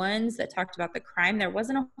small ones that talked about the crime, there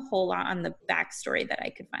wasn't a whole lot on the backstory that I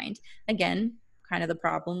could find. Again, kind of the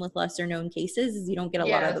problem with lesser known cases is you don't get a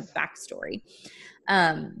lot of the backstory.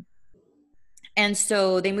 And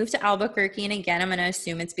so they moved to Albuquerque. And again, I'm going to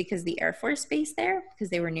assume it's because the Air Force base there, because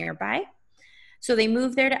they were nearby. So they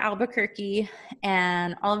moved there to Albuquerque,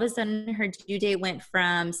 and all of a sudden her due date went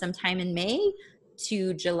from sometime in May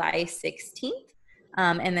to July 16th,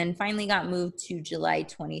 and then finally got moved to July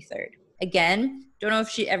 23rd. Again, don't know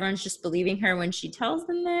if everyone's just believing her when she tells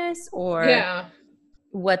them this, or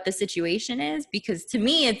what the situation is, because to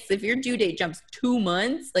me, it's if your due date jumps 2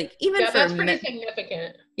 months, like even Yeah, for that's pretty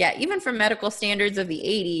significant. yeah, even for medical standards of the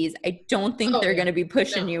 80s, I don't think they're going to be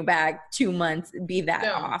pushing you back 2 months, be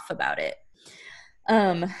that off about it.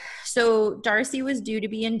 So Darci was due to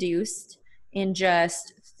be induced in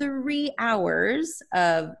just 3 hours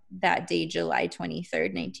of that day, July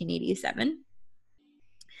 23rd, 1987,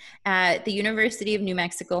 at the University of New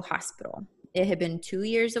Mexico Hospital. It had been 2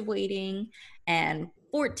 years of waiting and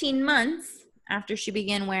 14 months after she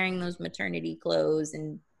began wearing those maternity clothes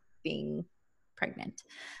and being pregnant.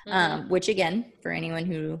 Which, again, for anyone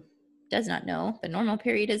who does not know, the normal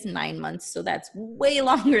period is 9 months, so that's way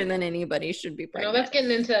longer than anybody should be pregnant. No, that's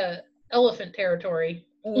getting into elephant territory.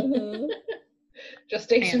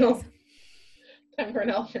 Gestational time for an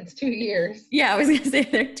elephant's 2 years. Yeah, I was gonna say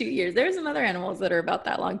they're 2 years. There's some other animals that are about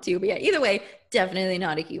that long too, but yeah, either way, definitely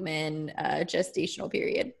not a human gestational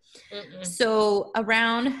period. So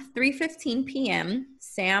around 3:15 p.m.,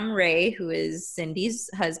 Sam Ray, who is Cindy's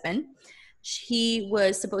husband, he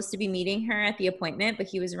was supposed to be meeting her at the appointment, but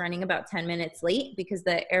he was running about 10 minutes late because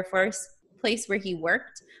the Air Force place where he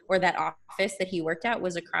worked, or that office that he worked at,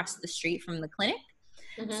 was across the street from the clinic.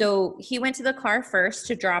 So he went to the car first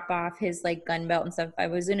to drop off his like gun belt and stuff. I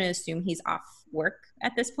was going to assume he's off work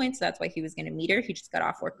at this point, so that's why he was going to meet her. He just got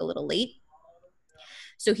off work a little late.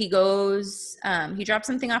 So he goes, he dropped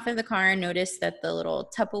something off in the car and noticed that the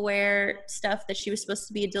little Tupperware stuff that she was supposed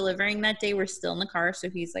to be delivering that day were still in the car. So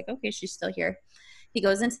he's like, okay, she's still here. He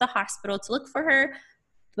goes into the hospital to look for her,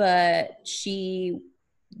 but she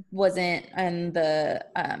wasn't in the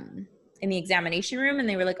examination room, and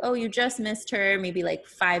they were like, oh, you just missed her maybe like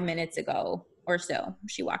 5 minutes ago or so.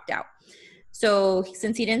 She walked out. So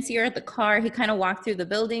since he didn't see her at the car, he kind of walked through the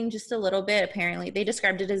building just a little bit. Apparently they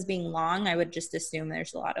described it as being long. I would just assume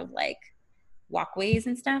there's a lot of like walkways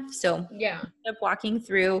and stuff. So yeah, he ended up walking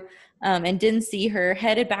through and didn't see her,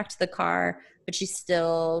 headed back to the car, but she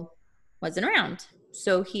still wasn't around.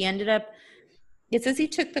 So he ended up, it says he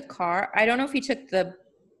took the car. I don't know if he took the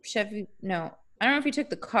Chevy. No, I don't know if he took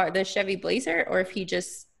the car, the Chevy Blazer, or if he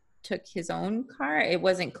just took his own car. It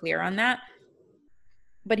wasn't clear on that.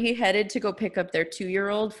 But he headed to go pick up their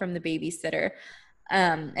 2-year-old from the babysitter.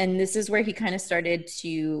 And this is where he kind of started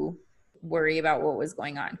to worry about what was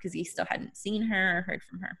going on, because he still hadn't seen her or heard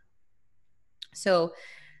from her. So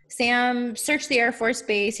Sam searched the Air Force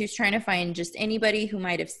Base. He was trying to find just anybody who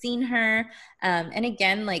might have seen her. And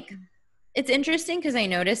again, like, it's interesting because I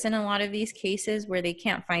notice in a lot of these cases where they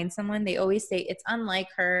can't find someone, they always say it's unlike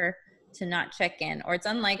her to not check in, or it's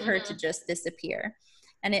unlike her to just disappear.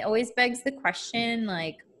 And it always begs the question,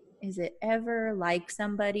 like, is it ever like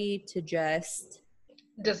somebody to just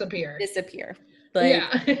disappear? Like,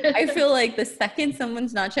 yeah. I feel like the second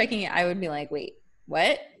someone's not checking it, I would be like, wait,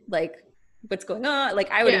 what? Like, what's going on?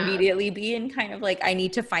 Like, I would immediately be in kind of like, I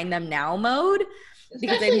need to find them now mode.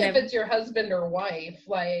 Especially if it's your husband or wife,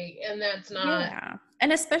 like, and that's not. Yeah.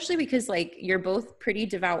 And especially because, like, you're both pretty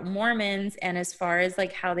devout Mormons. And as far as,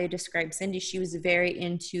 like, how they describe Cindy, she was very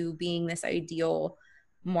into being this ideal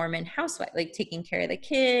Mormon housewife, like taking care of the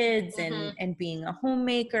kids and being a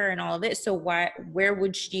homemaker and all of it. So where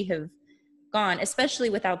would she have gone,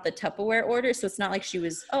 especially without the Tupperware order? So it's not like she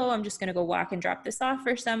was, oh, I'm just going to go walk and drop this off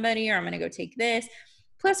for somebody, or I'm going to go take this.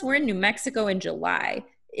 Plus, we're in New Mexico in July.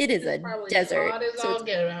 It's a desert. So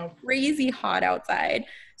it's crazy hot outside.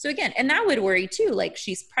 So again, and that would worry too. Like,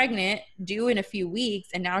 she's pregnant, due in a few weeks,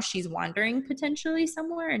 and now she's wandering potentially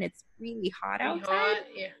somewhere, and it's really hot outside.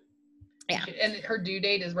 Yeah. And her due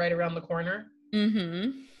date is right around the corner.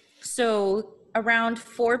 So around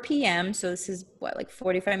 4 p.m., so this is what, like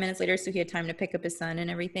 45 minutes later, so he had time to pick up his son and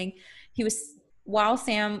everything. While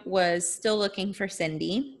Sam was still looking for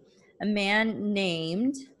Cindy, a man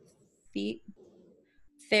named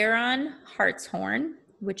Theron Hartshorn,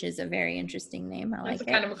 which is a very interesting name. I like it. It's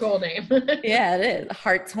kind of a cool name. Yeah, it is.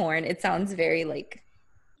 Hartshorn. It sounds very like,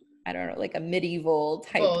 I don't know, like a medieval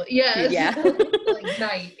type. Well, yes. Yeah. Like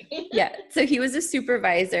knight. Yeah. So he was a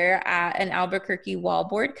supervisor at an Albuquerque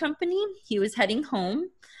wallboard company. He was heading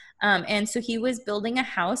home. And so he was building a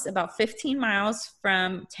house about 15 miles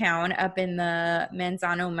from town up in the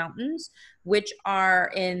Manzano Mountains, which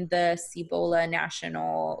are in the Cibola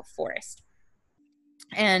National Forest.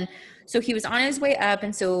 And so he was on his way up,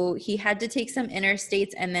 and so he had to take some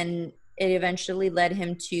interstates, and then it eventually led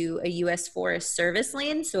him to a U.S. Forest Service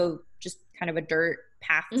lane, so just kind of a dirt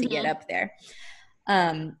path to get up there.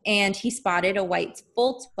 And he spotted a white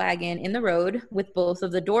Volkswagen in the road with both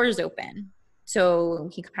of the doors open. So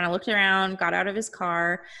he kind of looked around, got out of his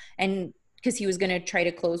car, and because he was going to try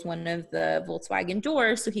to close one of the Volkswagen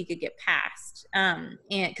doors so he could get past. And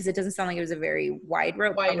because it doesn't sound like it was a very wide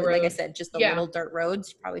road, probably, like I said, just a little dirt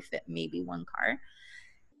roads, probably fit maybe one car.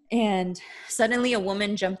 And suddenly a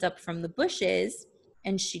woman jumped up from the bushes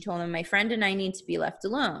and she told him, my friend and I need to be left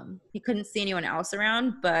alone. He couldn't see anyone else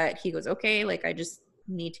around, but he goes, okay, like I just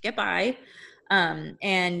need to get by.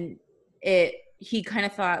 And he kind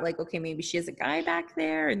of thought like, okay, maybe she has a guy back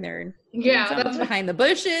there and they're doing something behind the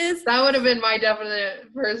bushes. That would have been my definite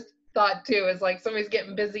first thought too, is like somebody's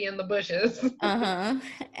getting busy in the bushes.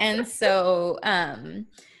 And so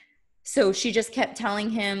so she just kept telling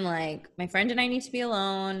him like, my friend and I need to be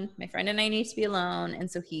alone. My friend and I need to be alone. And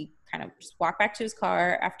so he kind of just walked back to his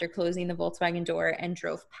car after closing the Volkswagen door and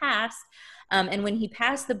drove past. And when he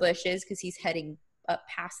passed the bushes, because he's heading up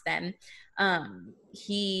past them,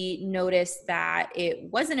 he noticed that it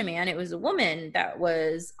wasn't a man, it was a woman that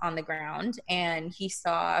was on the ground. And he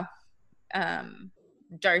saw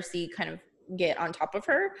Darci kind of get on top of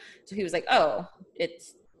her. So he was like, oh,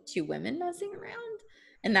 it's two women messing around.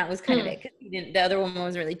 And that was kind of it, because the other woman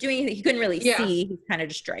wasn't really doing anything. He couldn't really see. He's kind of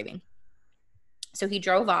just driving. So he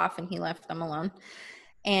drove off and he left them alone.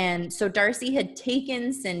 And so Darci had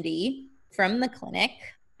taken Cindy from the clinic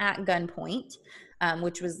at gunpoint,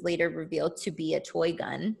 which was later revealed to be a toy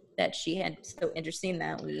gun that she had. So interesting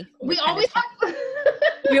that we always have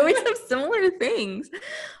similar things.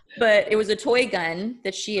 But it was a toy gun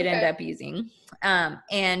that she had ended up using.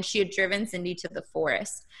 And she had driven Cindy to the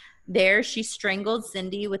forest. There, she strangled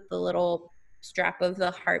Cindy with the little strap of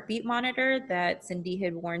the heartbeat monitor that Cindy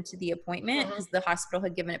had worn to the appointment, because the hospital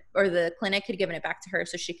had given it, or the clinic had given it back to her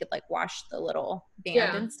so she could like wash the little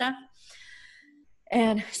band and stuff.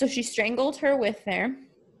 And so she strangled her with the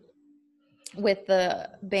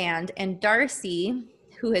band. And Darci,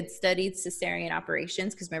 who had studied cesarean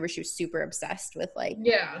operations, because remember she was super obsessed with like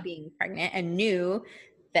being pregnant, and knew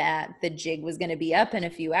that the jig was going to be up in a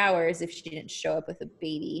few hours if she didn't show up with a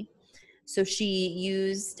baby. So she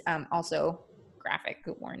used, also graphic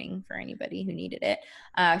warning for anybody who needed it.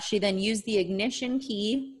 She then used the ignition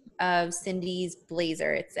key of Cindy's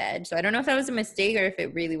blazer, it said. So I don't know if that was a mistake or if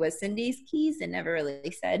it really was Cindy's keys. It never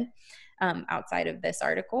really said outside of this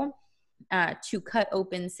article, to cut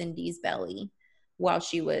open Cindy's belly while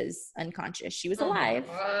she was unconscious. She was alive,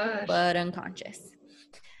 but unconscious.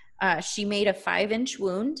 She made a 5-inch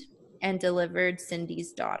wound and delivered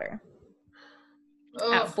Cindy's daughter.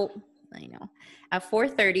 At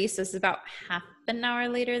 4:30, so it's about half an hour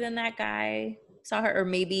later than that guy saw her, or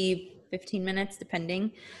maybe 15 minutes,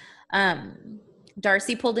 depending.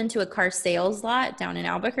 Darci pulled into a car sales lot down in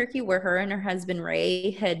Albuquerque where her and her husband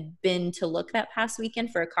Ray had been to look that past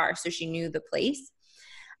weekend for a car, so she knew the place.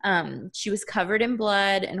 She was covered in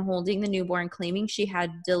blood and holding the newborn, claiming she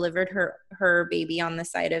had delivered her baby on the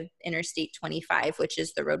side of Interstate 25, which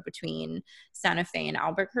is the road between Santa Fe and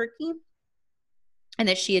Albuquerque, and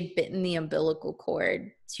that she had bitten the umbilical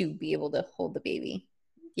cord to be able to hold the baby.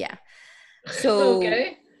 Yeah. So,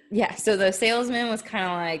 so the salesman was kind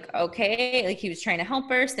of like, okay, like he was trying to help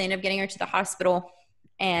her. So they ended up getting her to the hospital.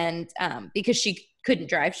 And because she couldn't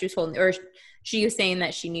drive, she was holding, or she was saying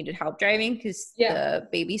that she needed help driving because the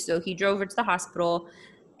baby. So he drove her to the hospital,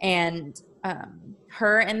 and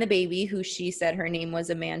her and the baby, who she said her name was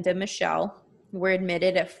Amanda Michelle, were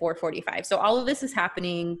admitted at 4:45. So all of this is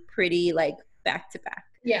happening pretty like back to back.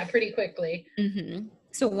 Yeah, pretty quickly.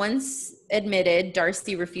 So once admitted,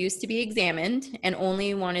 Darci refused to be examined and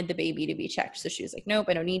only wanted the baby to be checked. So she was like, nope,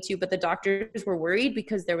 I don't need to. But the doctors were worried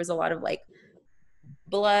because there was a lot of like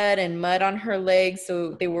blood and mud on her legs,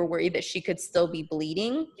 so they were worried that she could still be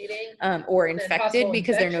bleeding or infected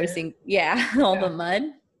because they're noticing all the mud.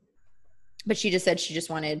 But she just said she just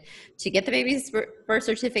wanted to get the baby's birth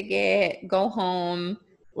certificate, go home,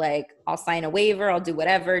 like I'll sign a waiver, I'll do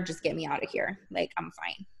whatever, just get me out of here, like I'm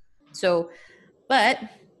fine. So, but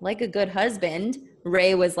like a good husband,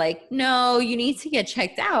 Ray was like, no, you need to get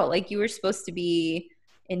checked out, like you were supposed to be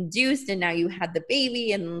induced and now you had the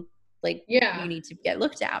baby, and like you need to get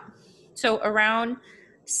looked at. So around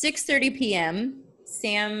 6:30 p.m.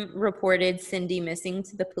 Sam reported Cindy missing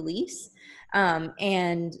to the police,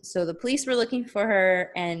 and so the police were looking for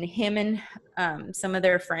her, and him and some of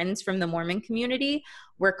their friends from the Mormon community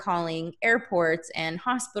were calling airports and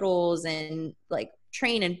hospitals and like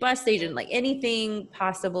train and bus station, like anything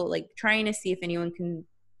possible, like trying to see if anyone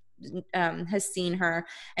has seen her.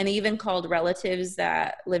 And they even called relatives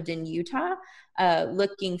that lived in Utah,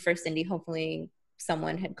 looking for Cindy. Hopefully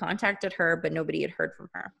someone had contacted her, but nobody had heard from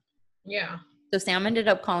her. Yeah. So Sam ended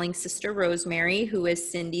up calling Sister Rosemary, who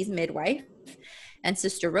is Cindy's midwife, And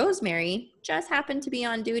Sister Rosemary just happened to be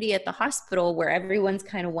on duty at the hospital where everyone's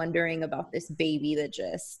kind of wondering about this baby that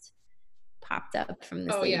just popped up from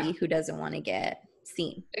this lady who doesn't want to get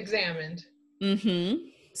seen. Examined. Mm-hmm.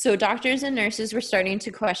 So doctors and nurses were starting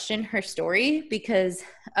to question her story because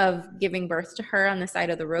of giving birth to her on the side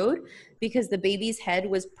of the road, because the baby's head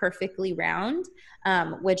was perfectly round,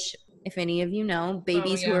 which, if any of you know,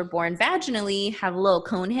 babies who are born vaginally have little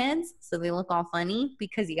cone heads, so they look all funny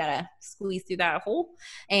because you gotta squeeze through that hole,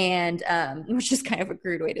 and which is kind of a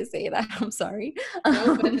crude way to say that. I'm sorry.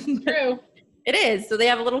 No, but it's true. It is. So they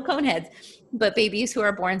have little cone heads. But babies who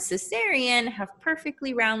are born cesarean have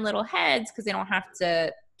perfectly round little heads because they don't have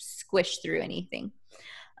to squish through anything.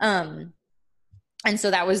 And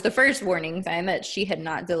so that was the first warning sign that she had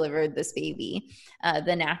not delivered this baby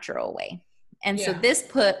the natural way. And so this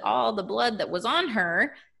put all the blood that was on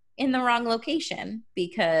her in the wrong location,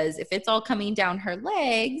 because if it's all coming down her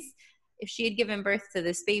legs, if she had given birth to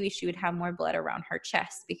this baby, she would have more blood around her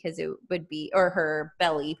chest because it would be, or her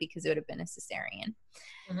belly, because it would have been a cesarean.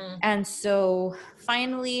 Mm-hmm. And so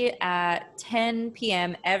finally at 10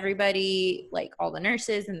 p.m., everybody, like all the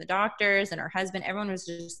nurses and the doctors and her husband, everyone was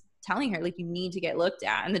just telling her, like, you need to get looked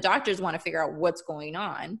at. And the doctors want to figure out what's going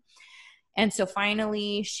on. And so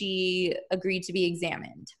finally she agreed to be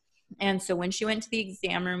examined. And so when she went to the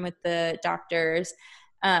exam room with the doctors,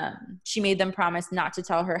 she made them promise not to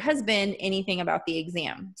tell her husband anything about the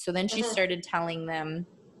exam. So then she started telling them.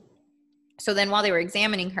 So then while they were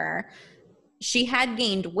examining her, she had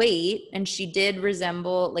gained weight, and she did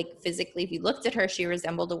resemble, like physically, if you looked at her, she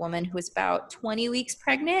resembled a woman who was about 20 weeks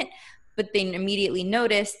pregnant, but they immediately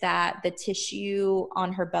noticed that the tissue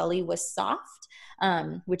on her belly was soft,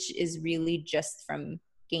 which is really just from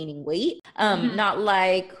gaining weight. Not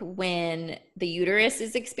like when the uterus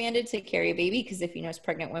is expanded to carry a baby, because if you notice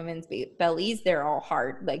pregnant women's bellies, they're all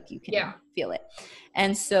hard, like you can feel it.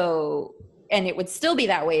 And so, and it would still be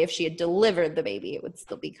that way if she had delivered the baby. It would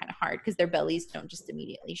still be kind of hard because their bellies don't just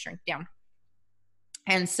immediately shrink down.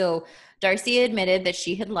 And so Darci admitted that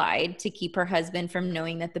she had lied to keep her husband from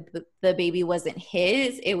knowing that the baby wasn't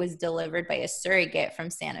his. It was delivered by a surrogate from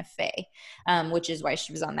Santa Fe, which is why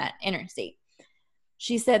she was on that interstate.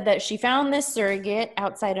 She said that she found this surrogate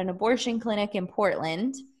outside an abortion clinic in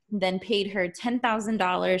Portland, then paid her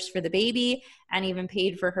 $10,000 for the baby, and even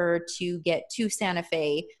paid for her to get to Santa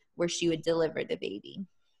Fe where she would deliver the baby.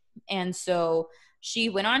 And so she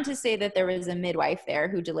went on to say that there was a midwife there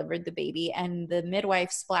who delivered the baby, and the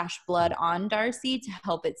midwife splashed blood on Darci to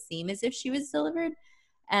help it seem as if she was delivered.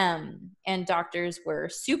 And doctors were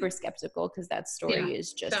super skeptical because that story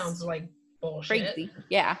is just sounds like bullshit. Crazy.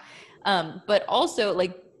 Yeah. But also,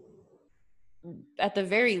 like, at the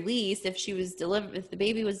very least, if the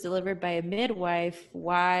baby was delivered by a midwife,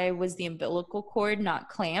 why was the umbilical cord not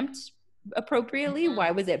clamped appropriately?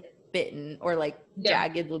 Why was it bitten or like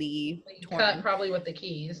jaggedly torn? Cut probably with the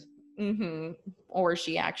keys. Or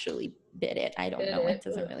she actually bit it. I don't know. It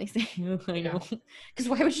doesn't really say. I know. Because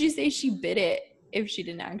why would she say she bit it if she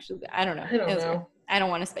didn't actually? I don't know. I don't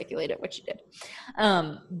want to speculate at what she did.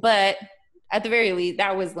 But at the very least,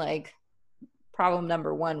 that was like problem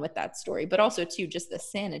number one with that story. But also too, just the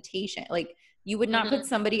sanitation. Like, you would not put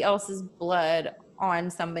somebody else's blood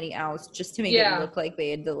on somebody else just to make it look like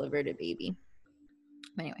they had delivered a baby.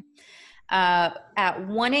 Anyway, at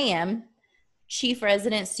 1 a.m., Chief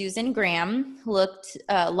Resident Susan Graham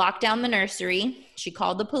locked down the nursery. She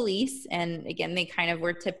called the police, and again, they kind of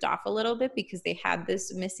were tipped off a little bit because they had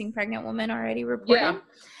this missing pregnant woman already reported.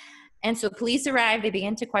 And so police arrived. They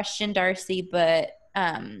began to question Darci, but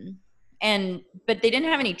they didn't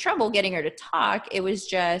have any trouble getting her to talk. It was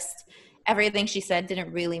just everything she said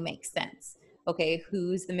didn't really make sense. Okay,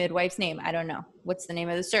 who's the midwife's name? I don't know. What's the name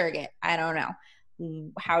of the surrogate? I don't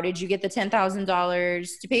know. How did you get the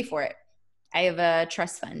 $10,000 to pay for it? I have a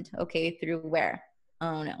trust fund. Okay, through where?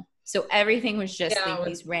 Oh no. So everything was just like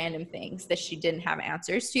these random things that she didn't have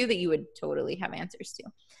answers to that you would totally have answers to.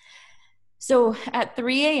 So at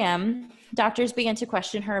 3 a.m., doctors began to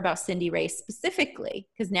question her about Cindy Ray specifically,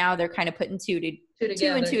 because now they're kind of putting two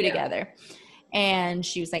and two together. And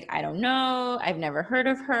she was like, I don't know. I've never heard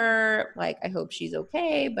of her. Like, I hope she's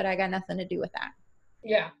okay, but I got nothing to do with that.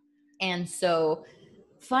 Yeah. And so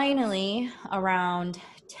finally, around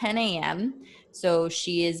 10 a.m., so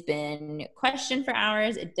she has been questioned for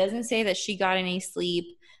hours. It doesn't say that she got any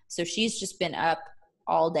sleep. So she's just been up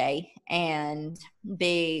all day. And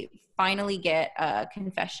they finally get a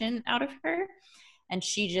confession out of her. And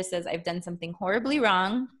she just says, I've done something horribly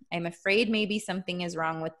wrong. I'm afraid maybe something is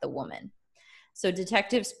wrong with the woman. So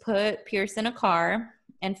detectives put Pierce in a car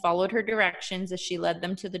and followed her directions as she led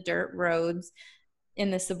them to the dirt roads in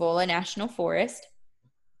the Cibola National Forest.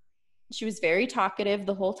 She was very talkative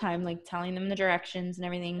the whole time, like telling them the directions and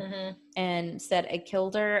everything, and said, I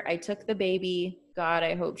killed her. I took the baby. God,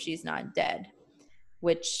 I hope she's not dead,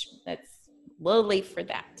 which that's a little late for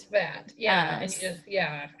that. Yeah. And you just,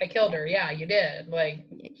 I killed her. Yeah, you did. Like,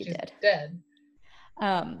 yeah, you she's did. dead.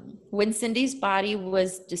 When Cindy's body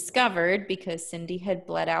was discovered, because Cindy had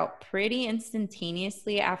bled out pretty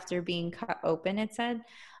instantaneously after being cut open, it said,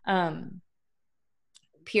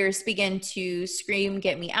 Pierce began to scream,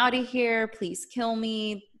 get me out of here, please kill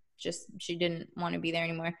me. She didn't want to be there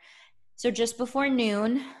anymore. So just before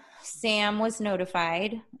noon, Sam was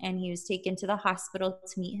notified, and he was taken to the hospital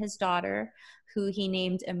to meet his daughter, who he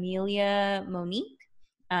named Amelia Monique.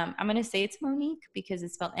 I'm going to say it's Monique because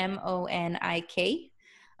it's spelled Monik.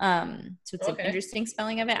 So it's an interesting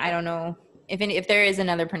spelling of it. I don't know if there is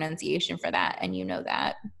another pronunciation for that, and you know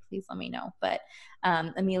that, please let me know. But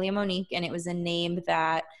Amelia Monique, and it was a name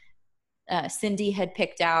that Cindy had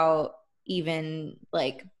picked out even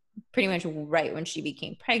like pretty much right when she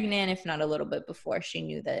became pregnant, if not a little bit before. She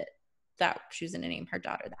knew that she was going to name her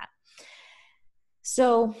daughter that.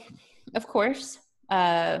 So, of course,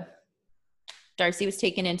 Darci was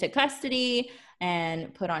taken into custody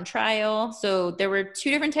and put on trial. So there were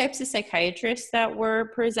two different types of psychiatrists that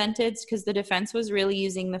were presented, because the defense was really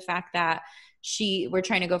using the fact that we're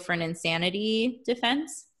trying to go for an insanity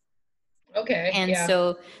defense. Okay. And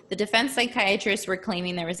so the defense psychiatrists were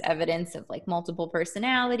claiming there was evidence of like multiple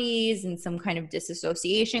personalities and some kind of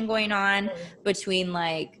disassociation going on between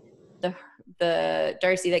like the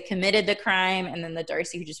Darci that committed the crime and then the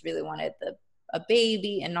Darci who just really wanted a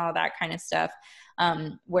baby and all that kind of stuff.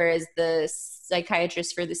 Whereas the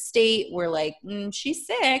psychiatrists for the state were like, she's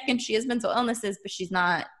sick and she has mental illnesses, but she's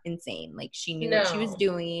not insane. Like, she knew what she was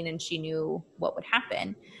doing and she knew what would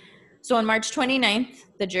happen. So on March 29th,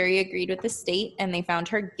 the jury agreed with the state and they found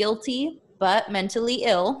her guilty but mentally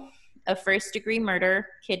ill of first-degree murder,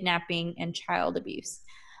 kidnapping, and child abuse.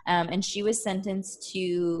 And she was sentenced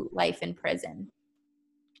to life in prison.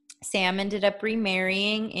 Sam ended up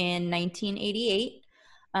remarrying in 1988.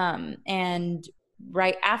 And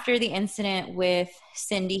right after the incident with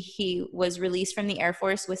Cindy, he was released from the Air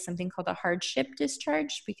Force with something called a hardship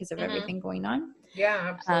discharge because of everything going on.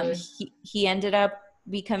 Yeah, absolutely. He ended up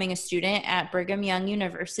becoming a student at Brigham Young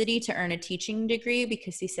University to earn a teaching degree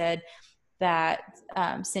because he said that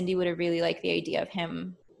Cindy would have really liked the idea of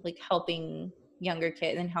him like helping younger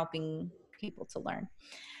kids and helping people to learn.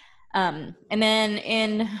 And then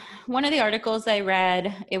in one of the articles I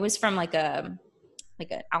read, it was from like an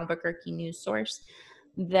Albuquerque news source,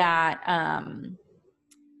 that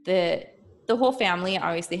the whole family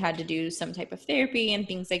obviously had to do some type of therapy and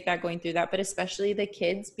things like that going through that, but especially the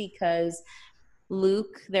kids, because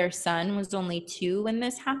Luke, their son, was only 2 when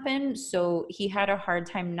this happened. So he had a hard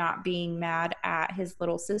time not being mad at his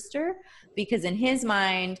little sister, because in his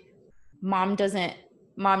mind, mom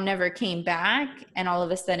never came back, and all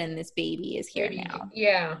of a sudden this baby is here now.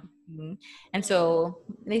 Yeah. Mm-hmm. And so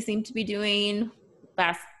they seem to be doing,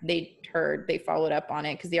 they followed up on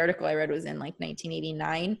it because the article I read was in like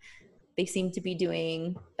 1989. They seem to be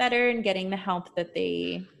doing better and getting the help that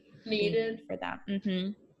they needed for that.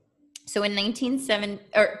 Mm-hmm. So in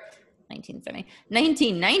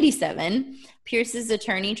 1997, Pierce's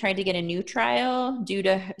attorney tried to get a new trial due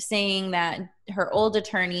to saying that her old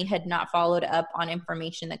attorney had not followed up on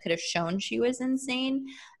information that could have shown she was insane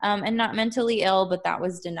and not mentally ill, but that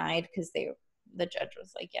was denied because the judge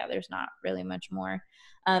was like, yeah, there's not really much more.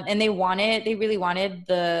 And they really wanted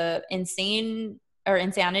the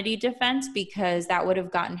insanity defense, because that would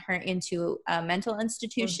have gotten her into a mental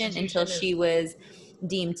institution until she was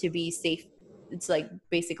deemed to be safe. It's like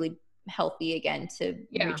basically healthy again to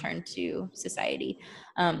return to society,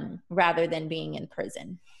 rather than being in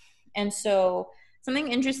prison. And so something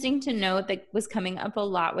interesting to note that was coming up a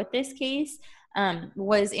lot with this case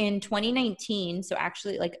was in 2019. So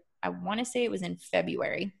actually, like, I want to say it was in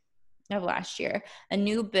February of last year, a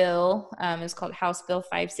new bill is called House Bill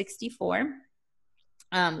 564.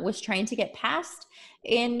 Was trying to get passed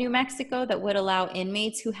in New Mexico that would allow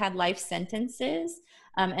inmates who had life sentences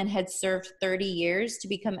and had served 30 years to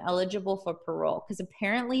become eligible for parole. Because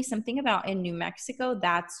apparently something about in New Mexico,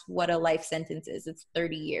 that's what a life sentence is. It's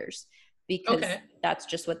 30 years because that's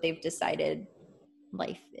just what they've decided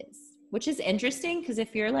life is, which is interesting because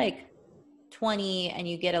if you're like 20 and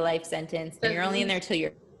you get a life sentence, then you're only in there till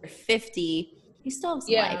you're 50. You still have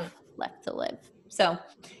some life left to live. So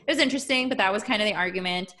it was interesting, but that was kind of the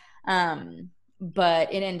argument.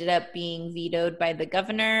 But it ended up being vetoed by the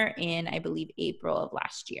governor in, I believe, April of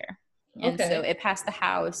last year. And so it passed the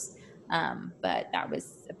House, but that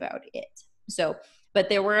was about it. So But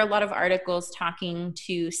there were a lot of articles talking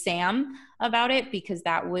to Sam about it, because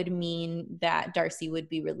that would mean that Darci would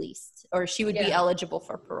be released, or she would be eligible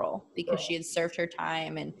for parole, because she had served her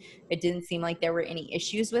time, and it didn't seem like there were any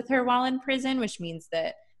issues with her while in prison, which means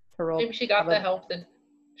that parole. Maybe she got the help that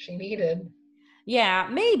she needed. Yeah,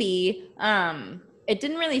 maybe. It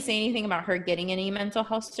didn't really say anything about her getting any mental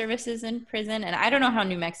health services in prison. And I don't know how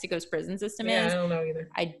New Mexico's prison system is. Yeah, I don't know either.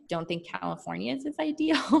 I don't think California's is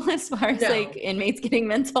ideal as far as like inmates getting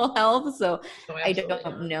mental health. So I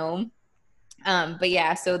don't know. But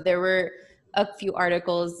yeah, so there were a few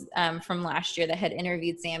articles from last year that had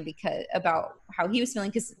interviewed Sam about how he was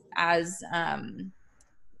feeling, because as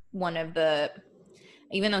one of the,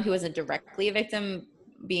 even though he wasn't directly a victim,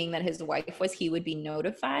 being that his wife was, he would be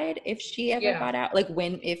notified if she ever got out. Like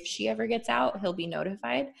if she ever gets out, he'll be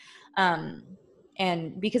notified.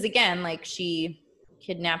 And because again, like she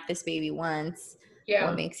kidnapped this baby once.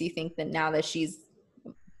 What makes you think that now that she's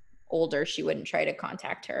older, she wouldn't try to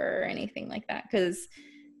contact her or anything like that? Because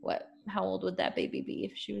how old would that baby be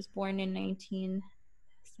if she was born in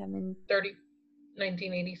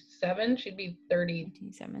 1987? She'd be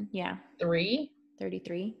 37. Yeah. 33.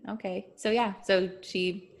 Okay. So yeah. So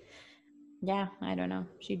I don't know.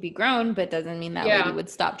 She'd be grown, but doesn't mean that lady would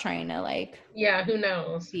stop trying to like. Yeah. Who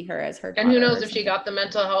knows? See her as her daughter. And who knows if she got the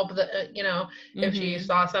mental help that, if she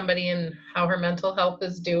saw somebody and how her mental health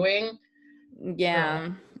is doing. Yeah.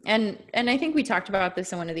 And I think we talked about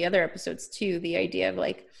this in one of the other episodes too. The idea of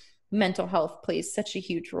like mental health plays such a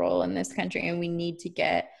huge role in this country, and we need to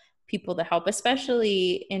get people to help,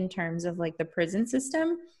 especially in terms of like the prison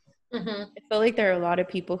system. I feel like there are a lot of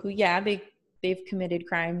people who, they've committed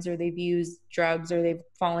crimes, or they've used drugs, or they've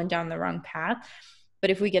fallen down the wrong path. But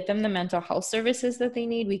if we get them the mental health services that they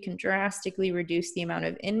need, we can drastically reduce the amount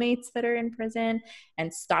of inmates that are in prison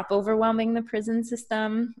and stop overwhelming the prison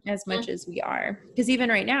system as much as we are. Because even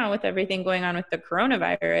right now, with everything going on with the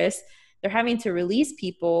coronavirus, they're having to release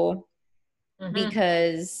people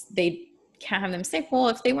because they can't have them sick. Well,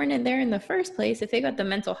 if they weren't in there in the first place, if they got the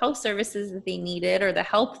mental health services that they needed, or the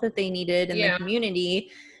help that they needed in the community,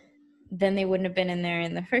 then they wouldn't have been in there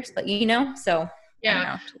in the first place, So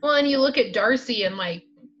well, and you look at Darci and like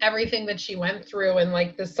everything that she went through, and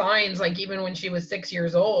like the signs, like even when she was 6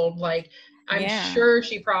 years old, like I'm sure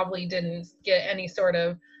she probably didn't get any sort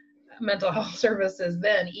of mental health services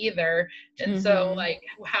then either. And so like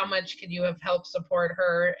how much could you have helped support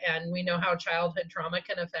her? And we know how childhood trauma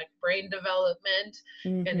can affect brain development,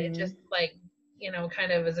 and it just like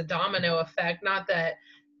kind of is a domino effect. Not that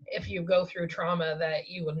if you go through trauma that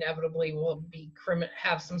you inevitably will be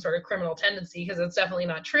have some sort of criminal tendency, because it's definitely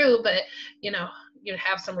not true, but you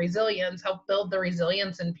have some resilience, help build the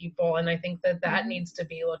resilience in people. And I think that needs to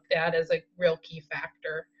be looked at as a real key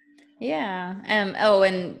factor. Yeah.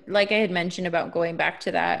 And like I had mentioned about going back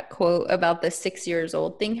to that quote about the 6 years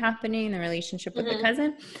old thing happening, the relationship with the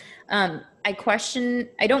cousin. I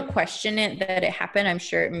don't question it that it happened. I'm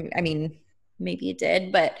sure, maybe it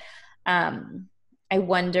did, but I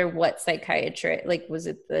wonder what psychiatrist, like, was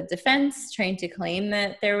it the defense trying to claim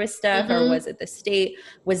that there was stuff, or was it the state?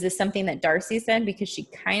 Was this something that Darci said? Because she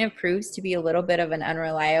kind of proves to be a little bit of an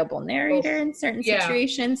unreliable narrator in certain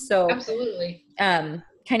situations. So absolutely.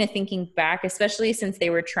 Kind of thinking back, especially since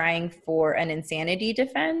they were trying for an insanity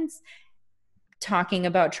defense, talking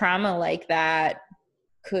about trauma like that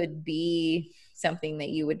could be something that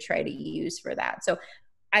you would try to use for that. So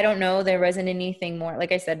I don't know. There wasn't anything more,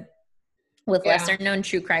 like I said, with lesser known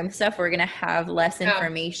true crime stuff, we're going to have less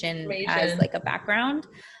information as like a background.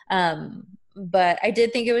 But I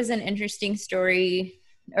did think it was an interesting story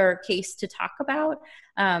or case to talk about,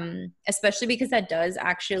 especially because that does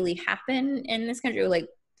actually happen in this country. Like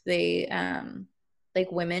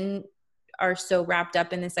like women are so wrapped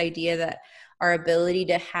up in this idea that our ability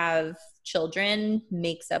to have children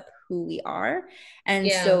makes up who we are.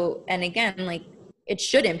 And so, and again, like it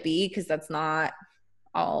shouldn't be, because that's not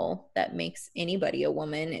all that makes anybody a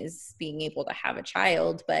woman, is being able to have a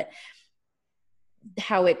child. But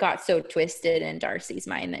how it got so twisted in Darci's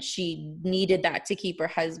mind that she needed that to keep her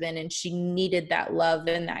husband, and she needed that love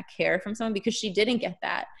and that care from someone, because she didn't get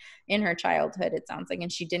that in her childhood, it sounds like.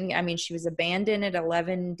 And she didn't, she was abandoned at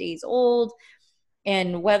 11 days old.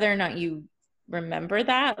 And whether or not you remember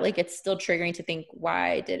that, like, it's still triggering to think,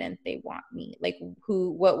 why didn't they want me? Like,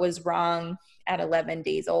 what was wrong at 11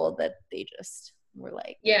 days old that they just were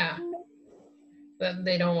like, that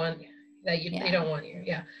they don't want that you, they don't want you.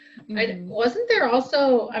 Wasn't there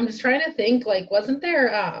also, I'm just trying to think, like, wasn't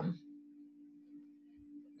there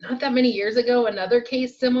not that many years ago another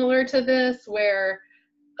case similar to this, where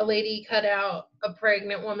a lady cut out a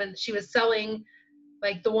pregnant woman? She was selling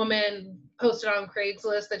like the woman posted on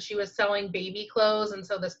Craigslist that she was selling baby clothes, and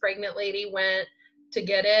so this pregnant lady went to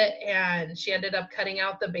get it, and she ended up cutting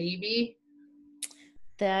out the baby.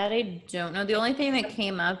 That I don't know. The only thing that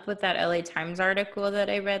came up with that LA Times article that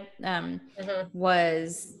I read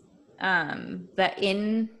was that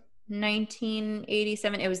in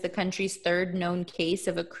 1987, it was the country's third known case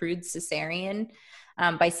of a crude cesarean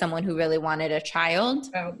by someone who really wanted a child.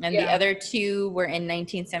 And the other two were in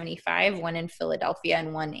 1975, one in Philadelphia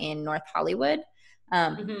and one in North Hollywood.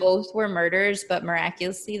 Both were murders, but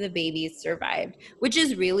miraculously the babies survived, which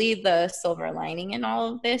is really the silver lining in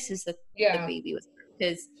all of this, is that the baby was,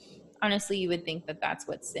 because honestly you would think that that's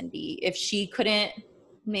what Cindy, if she couldn't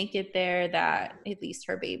make it there, that at least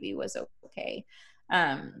her baby was okay.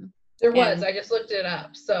 There was, I just looked it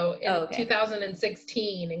up. So in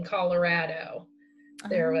 2016 in Colorado,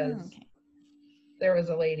 there was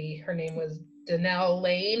a lady, her name was Danelle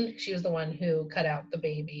Lane. She was the one who cut out the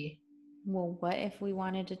baby. Well, what if we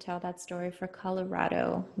wanted to tell that story for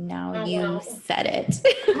Colorado? Now said it.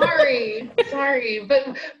 Sorry,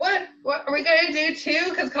 but what are we gonna do too?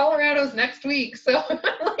 Because Colorado's next week, so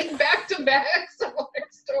like back to back similar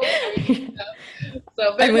stories.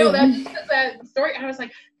 So, but no, that story. I was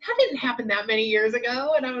like, that didn't happen that many years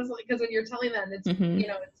ago, and I was like, because when you're telling that, it's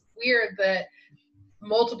it's weird that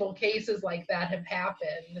multiple cases like that have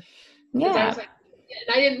happened. Because I was like,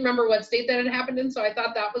 and I didn't remember what state that had happened in, so I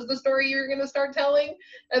thought that was the story you were going to start telling.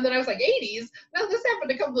 And then I was like, 80s? No, this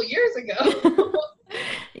happened a couple of years ago.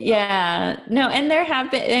 Yeah. No, and there have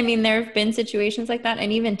been situations like that.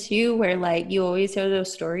 And even too, where like you always hear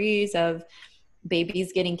those stories of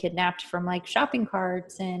babies getting kidnapped from like shopping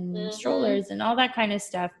carts and strollers and all that kind of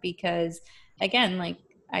stuff. Because again, like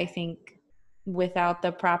I think without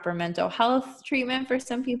the proper mental health treatment for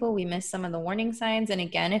some people, we miss some of the warning signs. And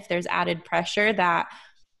again, if there's added pressure that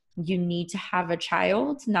you need to have a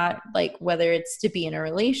child, not like whether it's to be in a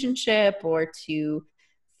relationship or to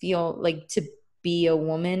feel like to be a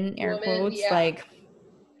woman, air quotes, like,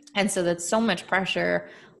 and so that's so much pressure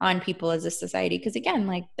on people as a society. Because again,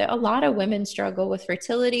 like a lot of women struggle with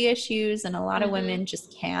fertility issues, and a lot of women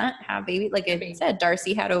just can't have babies. Like I said,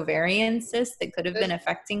 Darci had ovarian cysts that could have been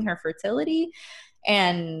affecting her fertility.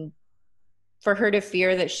 And for her to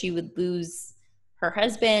fear that she would lose her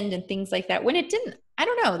husband and things like that, when it didn't, I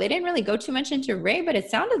don't know, they didn't really go too much into Ray, but it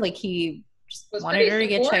sounded like he just wanted her to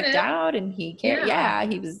get checked out, and he cared. Yeah,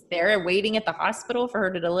 he was there waiting at the hospital for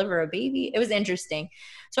her to deliver a baby. It was interesting.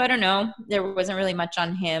 So I don't know, there wasn't really much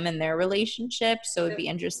on him and their relationship, so it'd be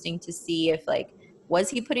interesting to see if like, was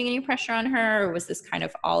he putting any pressure on her, or was this kind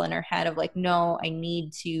of all in her head of like, no, I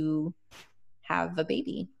need to have a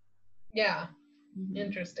baby.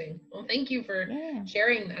 Interesting. Well, thank you for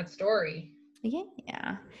sharing that story.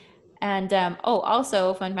 And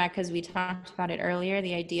also fun fact, because we talked about it earlier,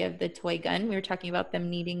 the idea of the toy gun, we were talking about them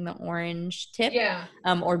needing the orange tip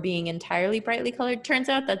or being entirely brightly colored. Turns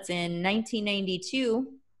out that's in 1992.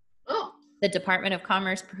 The Department of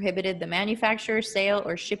Commerce prohibited the manufacture, sale,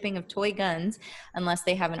 or shipping of toy guns unless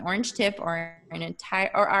they have an orange tip or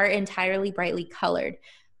are entirely brightly colored.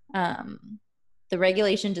 The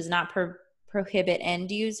regulation does not prohibit end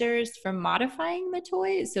users from modifying the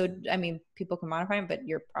toys. So, I mean, people can modify them, but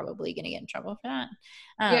you're probably going to get in trouble for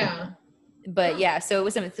that. But yeah, so it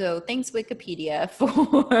was, so thanks Wikipedia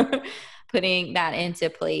for putting that into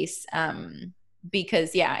place.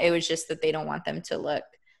 Because it was just that they don't want them to look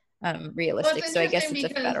realistic. So I guess it's a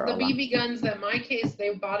federal the BB guns that my case,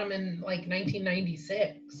 they bought them in like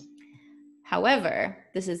 1996. However,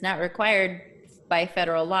 this is not required by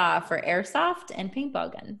federal law for airsoft and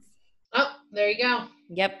paintball guns. Oh, there you go.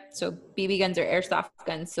 Yep. So BB guns are airsoft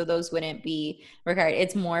guns, so those wouldn't be required.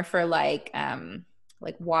 It's more for like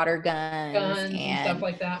water guns and stuff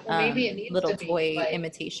like that. Well, maybe it needs little to be toy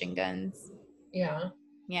imitation guns. Yeah.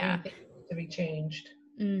 It needs to be changed.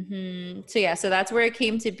 So that's where it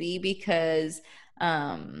came to be, because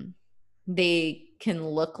they can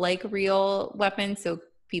look like real weapons. So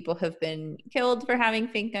people have been killed for having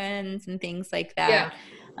fake guns and things like that.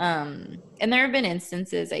 And there have been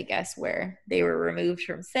instances, I guess, where they were removed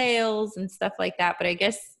from sales and stuff like that. But I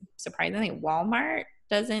guess surprisingly, Walmart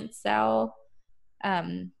doesn't sell,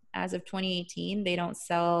 as of 2018, they don't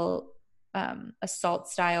sell assault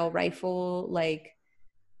style rifle, like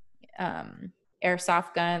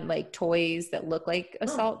airsoft gun, like toys that look like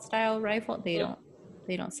assault style rifle. They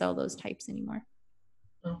don't sell those types anymore.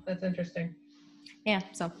 Oh, that's interesting. Yeah.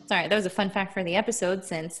 So sorry, that was a fun fact for the episode,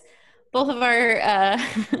 since both of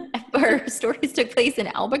our stories took place in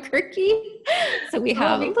Albuquerque. So we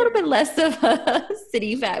have a little bit less of a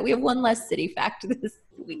city fact. We have one less city fact this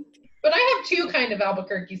week. But I have two kind of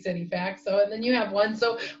Albuquerque city facts, so and then you have one.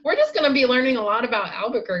 So we're just going to be learning a lot about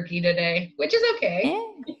Albuquerque today, which is okay. Yeah,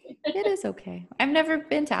 it is okay. I've never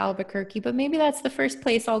been to Albuquerque, but maybe that's the first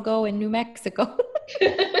place I'll go in New Mexico.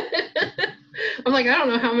 I'm like, I don't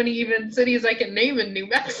know how many even cities I can name in New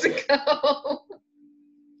Mexico.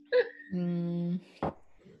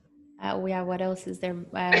 Yeah, what else is there? I'm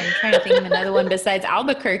trying to think of another one besides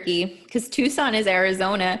Albuquerque, because Tucson is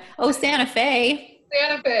Arizona. Oh, Santa Fe.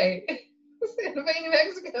 Santa Fe. Santa Fe, New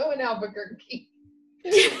Mexico, and Albuquerque.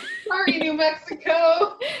 Sorry, New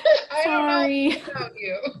Mexico. I don't know about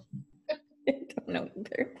you. I don't know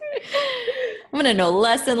either. I'm going to know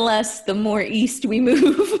less and less the more east we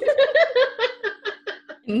move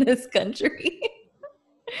in this country.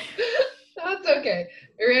 That's okay.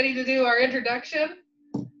 You ready to do our introduction?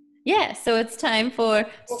 Yeah, so it's time for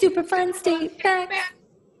super fun state facts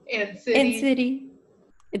and city.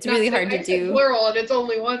 It's really hard to do. Plural, and it's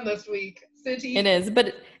only one this week. City. It is,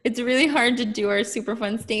 but it's really hard to do our super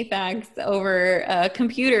fun state facts over a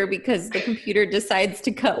computer because the computer decides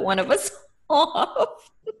to cut one of us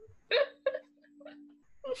off.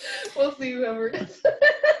 We'll see whoever it is.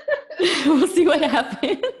 We'll see what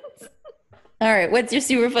happens. All right, what's your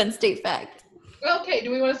super fun state fact? Okay,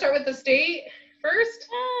 do we want to start with the state first?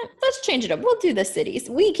 Let's change it up. We'll do the cities.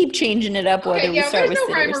 We keep changing it up whether we start with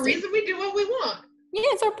city or state. There's no rhyme or reason. We do what we want. Yeah,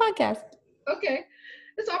 it's our podcast. Okay.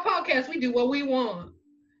 It's our podcast. We do what we want.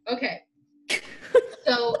 Okay.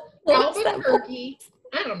 So Albuquerque,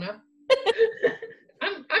 I don't know.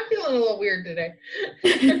 I'm feeling a little weird today.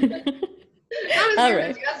 Not as weird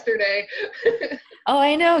as yesterday. Oh,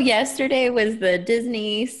 I know. Yesterday was the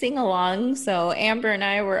Disney sing-along, so Amber and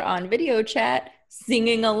I were on video chat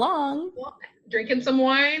singing along. Drinking some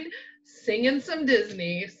wine, singing some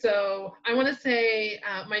Disney. So I want to say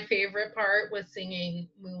my favorite part was singing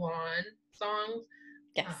Mulan songs.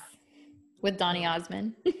 Yes. With Donny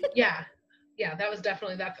Osmond. Yeah, that was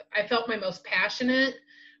definitely that. I felt my most passionate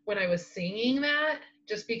when I was singing that,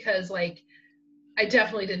 just because like I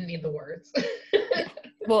definitely didn't need the words.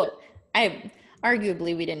 Well,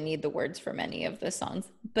 arguably we didn't need the words for many of the songs,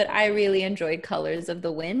 but I really enjoyed Colors of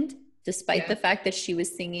the Wind, despite the fact that she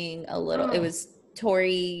was singing a little. It was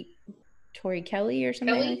Tori Kelly or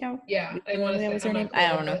something like that. Yeah, I want to say that was her name. I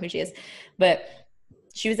don't know who she is, but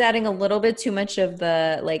she was adding a little bit too much of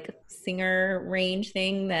the like singer range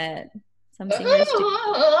thing that some singers do.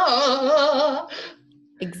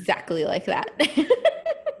 Exactly like that.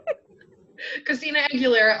 Christina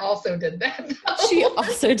Aguilera also did that. She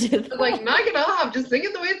also did that. Like, knock it off. Just sing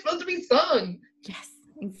it the way it's supposed to be sung. Yes,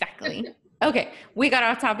 exactly. Okay, we got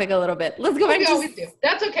off topic a little bit. Let's go back to... always do.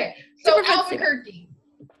 That's okay. So Albuquerque.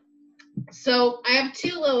 So I have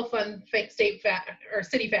two little fun state or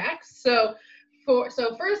city facts. So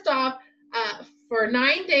first off, for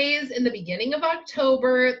 9 days in the beginning of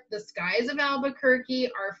October, the skies of Albuquerque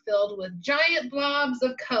are filled with giant blobs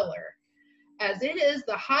of color, as it is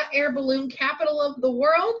the hot air balloon capital of the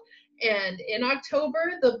world. And in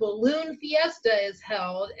October, the balloon fiesta is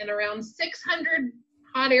held, and around 600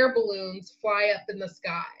 hot air balloons fly up in the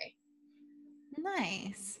sky.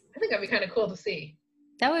 Nice. I think that'd be kind of cool to see.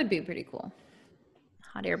 That would be pretty cool.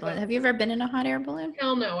 Hot air balloon. Have you ever been in a hot air balloon?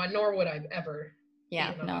 Hell no, nor would I ever.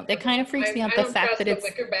 Yeah, no, that kind of freaks me out. The fact that it's a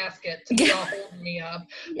wicker basket to be all holding me up.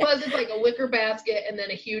 Plus, it's like a wicker basket and then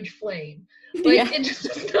a huge flame. Like, it just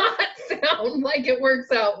does not sound like it works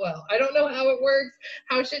out well. I don't know how it works,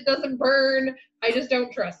 how shit doesn't burn. I just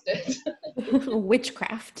don't trust it.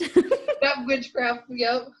 Witchcraft. That witchcraft,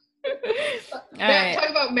 yep. Talk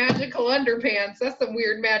about magical underpants. That's some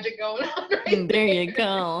weird magic going on right there. You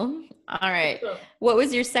go. All right. What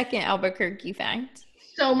was your second Albuquerque fact?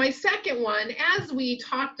 So my second one, as we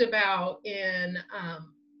talked about in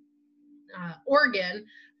Oregon,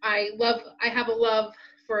 I have a love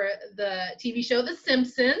for the TV show The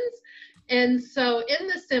Simpsons. And so in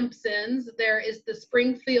The Simpsons, there is the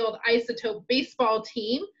Springfield Isotope baseball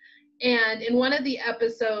team. And in one of the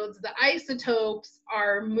episodes, the isotopes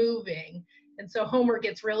are moving. And so Homer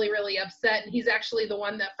gets really, really upset. And he's actually the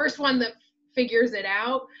first one that figures it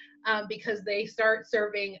out. Because they start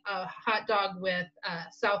serving a hot dog with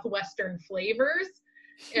Southwestern flavors.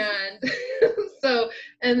 And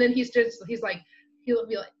and then he'll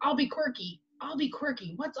be like, I'll be quirky.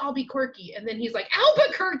 What's I'll be quirky? And then he's like,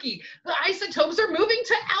 Albuquerque, the isotopes are moving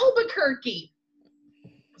to Albuquerque.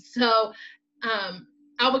 So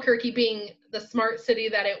Albuquerque, being the smart city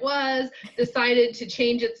that it was, decided to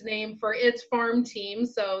change its name for its farm team.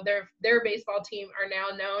 So their baseball team are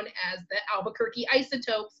now known as the Albuquerque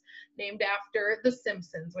Isotopes, named after The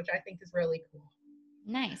Simpsons, which I think is really cool.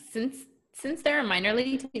 Nice. Since they're a minor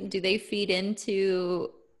league team, do they feed into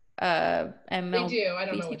MLB They do. I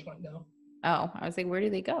don't know team? which one though. Oh, I was like, where do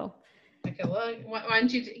they go? Okay, well, why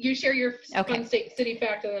don't you share your fun city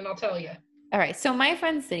fact and then I'll tell you. All right. So my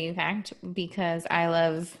fun city fact, because I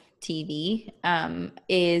love TV,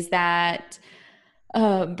 is that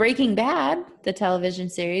Breaking Bad, the television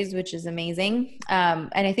series, which is amazing.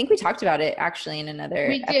 And I think we talked about it actually in another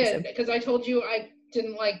We episode. did, because I told you I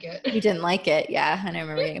didn't like it. You didn't like it, yeah, and I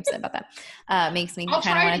remember getting upset about that. Makes me I'll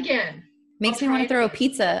kind of try want it again. Makes me want to throw a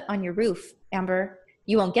pizza on your roof, Amber.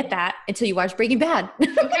 You won't get that until you watch Breaking Bad.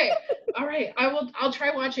 Okay. All right. I'll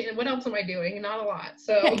try watching it. What else am I doing? Not a lot.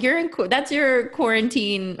 So yeah, you're in. That's your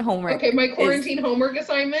quarantine homework. Okay, my quarantine homework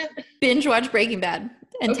assignment. Binge watch Breaking Bad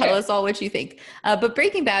and tell us all what you think. But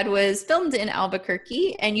Breaking Bad was filmed in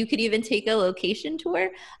Albuquerque, and you could even take a location tour.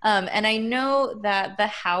 And I know that the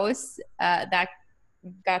house that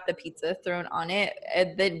got the pizza thrown on it,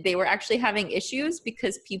 that they were actually having issues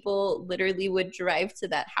because people literally would drive to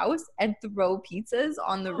that house and throw pizzas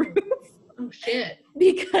on the roof. Oh shit.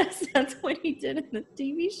 Because that's what he did in the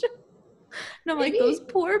TV show. And I'm like, those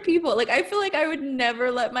poor people. Like, I feel like I would never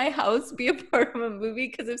let my house be a part of a movie,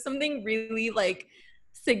 because if something really like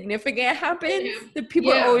significant happens, the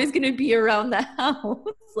people are always going to be around the house.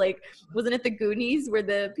 Like, wasn't it the Goonies where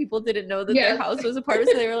the people didn't know that their house was a part of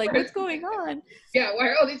it? So they were like, what's going on? Yeah, why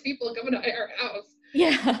are all these people coming to our house?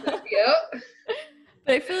 Yeah. Yep.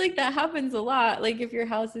 But I feel like that happens a lot. Like, if your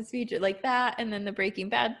house is featured like that, and then the Breaking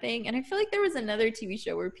Bad thing. And I feel like there was another TV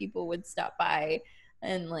show where people would stop by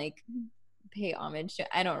and like pay homage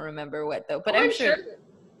to, I don't remember what though, but I'm sure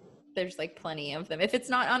there's like plenty of them. If it's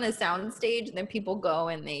not on a sound stage, then people go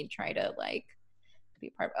and they try to like be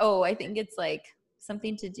part of, I think it's like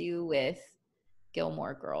something to do with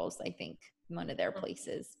Gilmore Girls, I think, one of their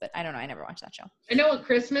places, but I don't know. I never watched that show. I know A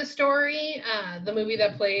Christmas Story, the movie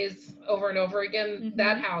that plays over and over again,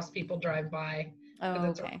 that house people drive by. Oh,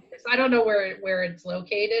 okay. I don't know where it's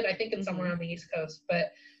located. I think it's somewhere on the East Coast,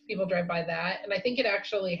 but people drive by that. And I think it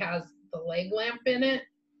actually has the leg lamp in it.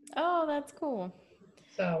 Oh, that's cool.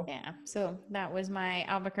 So yeah, so that was my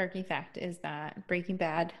Albuquerque fact, is that Breaking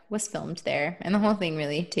Bad was filmed there, and the whole thing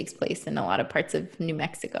really takes place in a lot of parts of New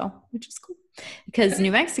Mexico, which is cool because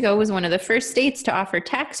New Mexico was one of the first states to offer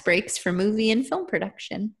tax breaks for movie and film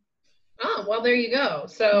production. Oh, well, there you go.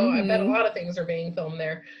 So I bet a lot of things are being filmed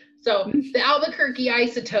there. So the Albuquerque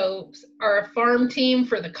Isotopes are a farm team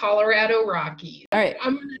for the Colorado Rockies. All right.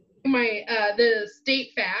 I'm going to do my the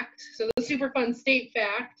state fact. So the super fun state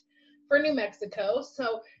fact for New Mexico.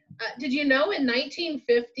 So did you know in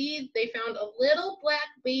 1950 they found a little black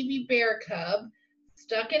baby bear cub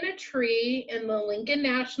stuck in a tree in the Lincoln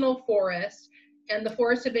National Forest, and the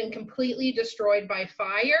forest had been completely destroyed by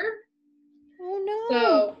fire? Oh no.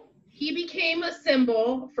 So he became a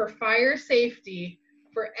symbol for fire safety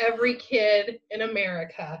for every kid in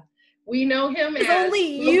America. We know him as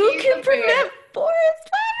only you can prevent forest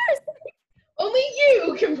fires. Only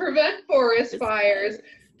you can prevent forest fires.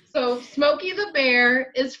 So Smokey the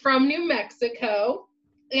Bear is from New Mexico,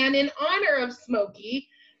 and in honor of Smokey,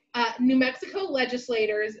 New Mexico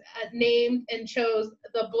legislators named and chose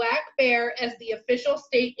the black bear as the official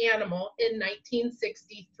state animal in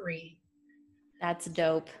 1963. That's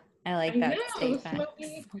dope. I like that state fact.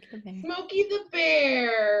 Smokey the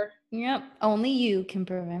Bear. Yep. Only you can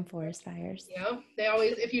prevent forest fires. Yep. They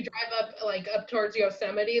always, if you drive up towards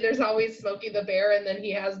Yosemite, there's always Smokey the Bear, and then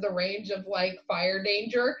he has the range of like fire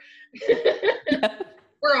danger.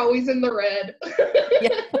 We're always in the red.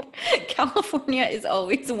 Yeah. California is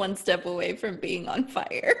always one step away from being on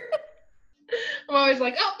fire. I'm always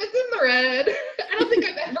like, oh, it's in the red. I don't think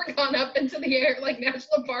I've ever gone up into the air, like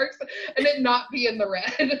national parks, and it not be in the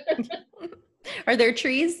red. Are there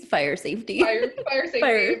trees? Fire safety. Fire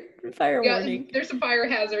safety. Fire warning. There's some fire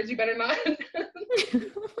hazards. You better not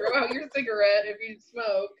throw out your cigarette if you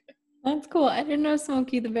smoke. That's cool. I didn't know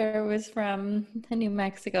Smokey the Bear was from New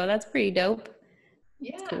Mexico. That's pretty dope.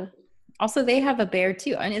 That's cool. Also, they have a bear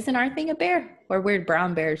too. And isn't our thing a bear? Or weird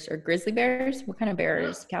brown bears or grizzly bears? What kind of bear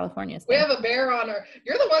is California's thing? We have a bear on our...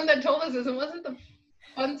 You're the one that told us this. It wasn't the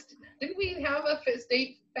fun... Didn't we have a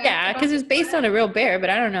state fact? Yeah, because it was based on a real bear, but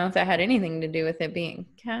I don't know if that had anything to do with it being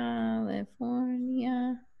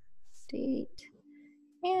California state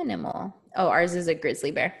animal. Oh, ours is a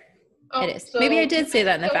grizzly bear. Oh, it is. So maybe I did say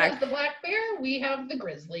that in the fact. The black bear, we have the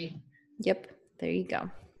grizzly. Yep, there you go.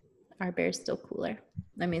 Our bear's still cooler.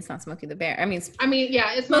 I mean, it's not Smokey the Bear. I mean,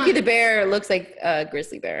 yeah, it's Smokey the Bear looks like a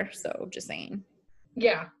grizzly bear. So just saying.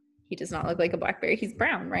 Yeah. He does not look like a black bear. He's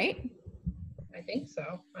brown, right? I think so.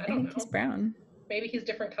 I don't know. He's brown. Maybe he's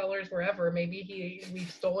different colors wherever. Maybe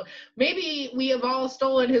maybe we have all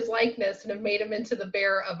stolen his likeness and have made him into the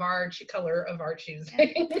bear of our color of our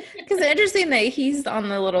choosing. Because it's interesting that he's on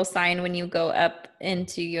the little sign when you go up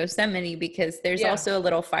into Yosemite, because there's also a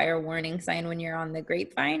little fire warning sign when you're on the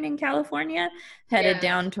Grapevine in California, headed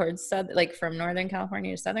down towards like from Northern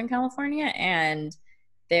California to Southern California. And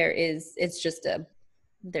there's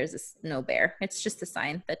no bear. It's just a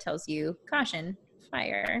sign that tells you caution,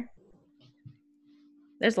 fire.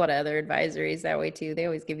 There's a lot of other advisories that way too. They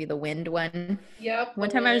always give you the wind one. Yep.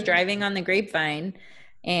 One time I was driving on the Grapevine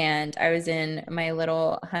and I was in my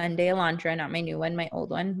little Hyundai Elantra, not my new one, my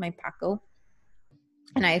old one, my Paco.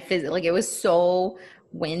 And it was so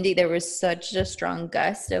windy. There was such a strong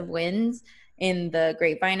gust of winds in the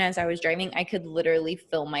Grapevine as I was driving. I could literally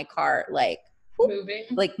feel my car move.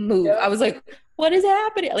 Yep. I was like, what is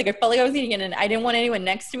happening? Like, I felt like I was eating it, and I didn't want anyone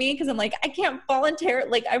next to me because I'm like, I can't voluntarily,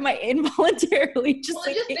 like, I might involuntarily just well,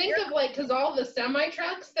 just think of like, because all the semi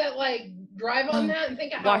trucks that like drive on that, and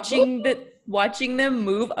think of watching them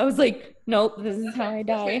move. I was like, nope, this is how I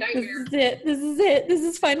die. This is it. This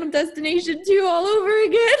is Final Destination 2 all over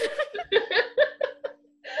again.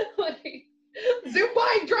 Like, zoom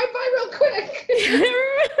by, drive by real quick.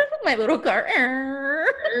 My little car.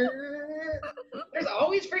 There's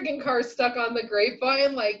always freaking cars stuck on the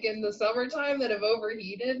Grapevine, like in the summertime, that have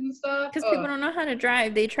overheated and stuff. Because people don't know how to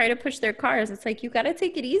drive. They try to push their cars. It's like, you got to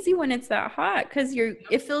take it easy when it's that hot, because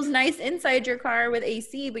it feels nice inside your car with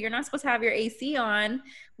AC, but you're not supposed to have your AC on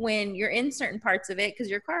when you're in certain parts of it because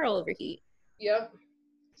your car will overheat. Yep.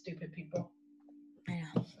 Stupid people. I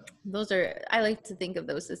know. I like to think of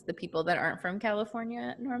those as the people that aren't from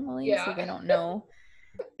California normally, so they don't know.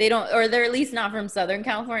 Or they're at least not from Southern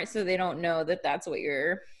California, so they don't know that that's what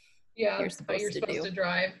you're supposed to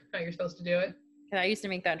drive, how you're supposed to do it. I used to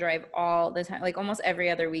make that drive all the time, like almost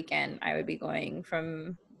every other weekend. I would be going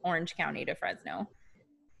from Orange County to Fresno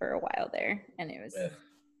for a while there, and it was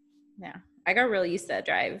I got really used to that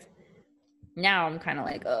drive. Now I'm kind of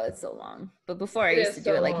like, oh, it's so long. But before I used to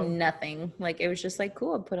do it like nothing. Like, it was just like,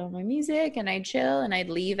 cool, I'd put on my music and I'd chill, and I'd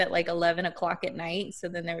leave at like 11 o'clock at night, so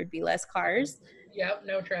then there would be less cars. Yep,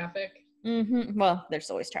 no traffic. Mm-hmm. Well, there's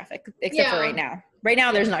always traffic, except for right now. Right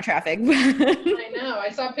now, there's not traffic. I know. I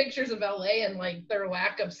saw pictures of LA and like their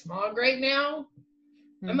lack of smog right now.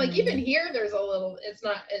 I'm like, even here, it's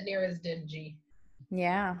not as near as dingy.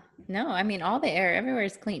 Yeah. No, I mean, all the air everywhere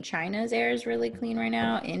is clean. China's air is really clean right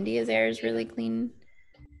now. India's air is really clean.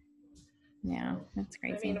 Yeah, that's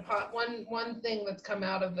crazy. I mean, one thing that's come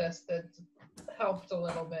out of this that's helped a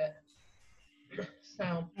little bit.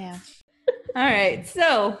 So. Yeah. All right.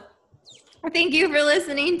 So thank you for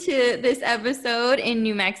listening to this episode in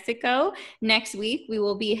New Mexico. Next week, we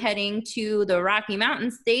will be heading to the Rocky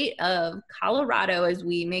Mountain state of Colorado as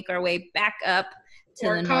we make our way back up to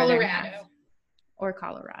the northern half. Or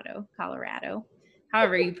Colorado.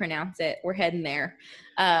 However you pronounce it, we're heading there.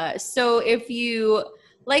 So if you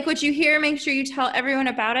like what you hear, make sure you tell everyone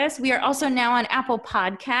about us. We are also now on Apple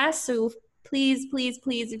Podcasts, so please,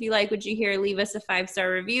 if you like what you hear, leave us a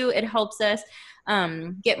 5-star review. It helps us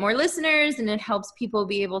get more listeners, and it helps people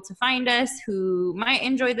be able to find us who might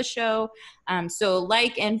enjoy the show. So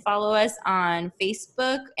like and follow us on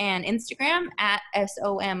Facebook and Instagram at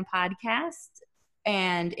SOM Podcast.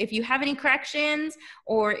 And if you have any corrections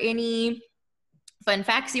or any fun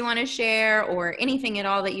facts you want to share or anything at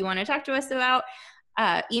all that you want to talk to us about,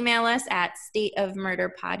 email us at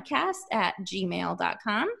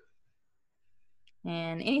stateofmurderpodcast@gmail.com.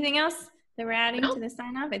 And anything else that we're adding to the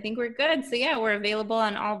sign off? I think we're good. So yeah, we're available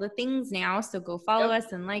on all the things now. So go follow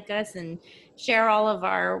us and like us and share all of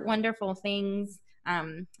our wonderful things.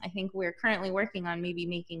 I think we're currently working on maybe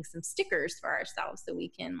making some stickers for ourselves so we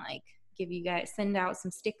can send out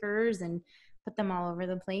some stickers and put them all over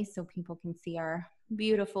the place so people can see our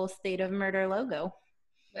beautiful State of Murder logo.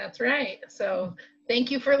 That's right. So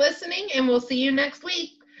thank you for listening, and we'll see you next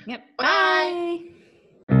week. Yep. Bye.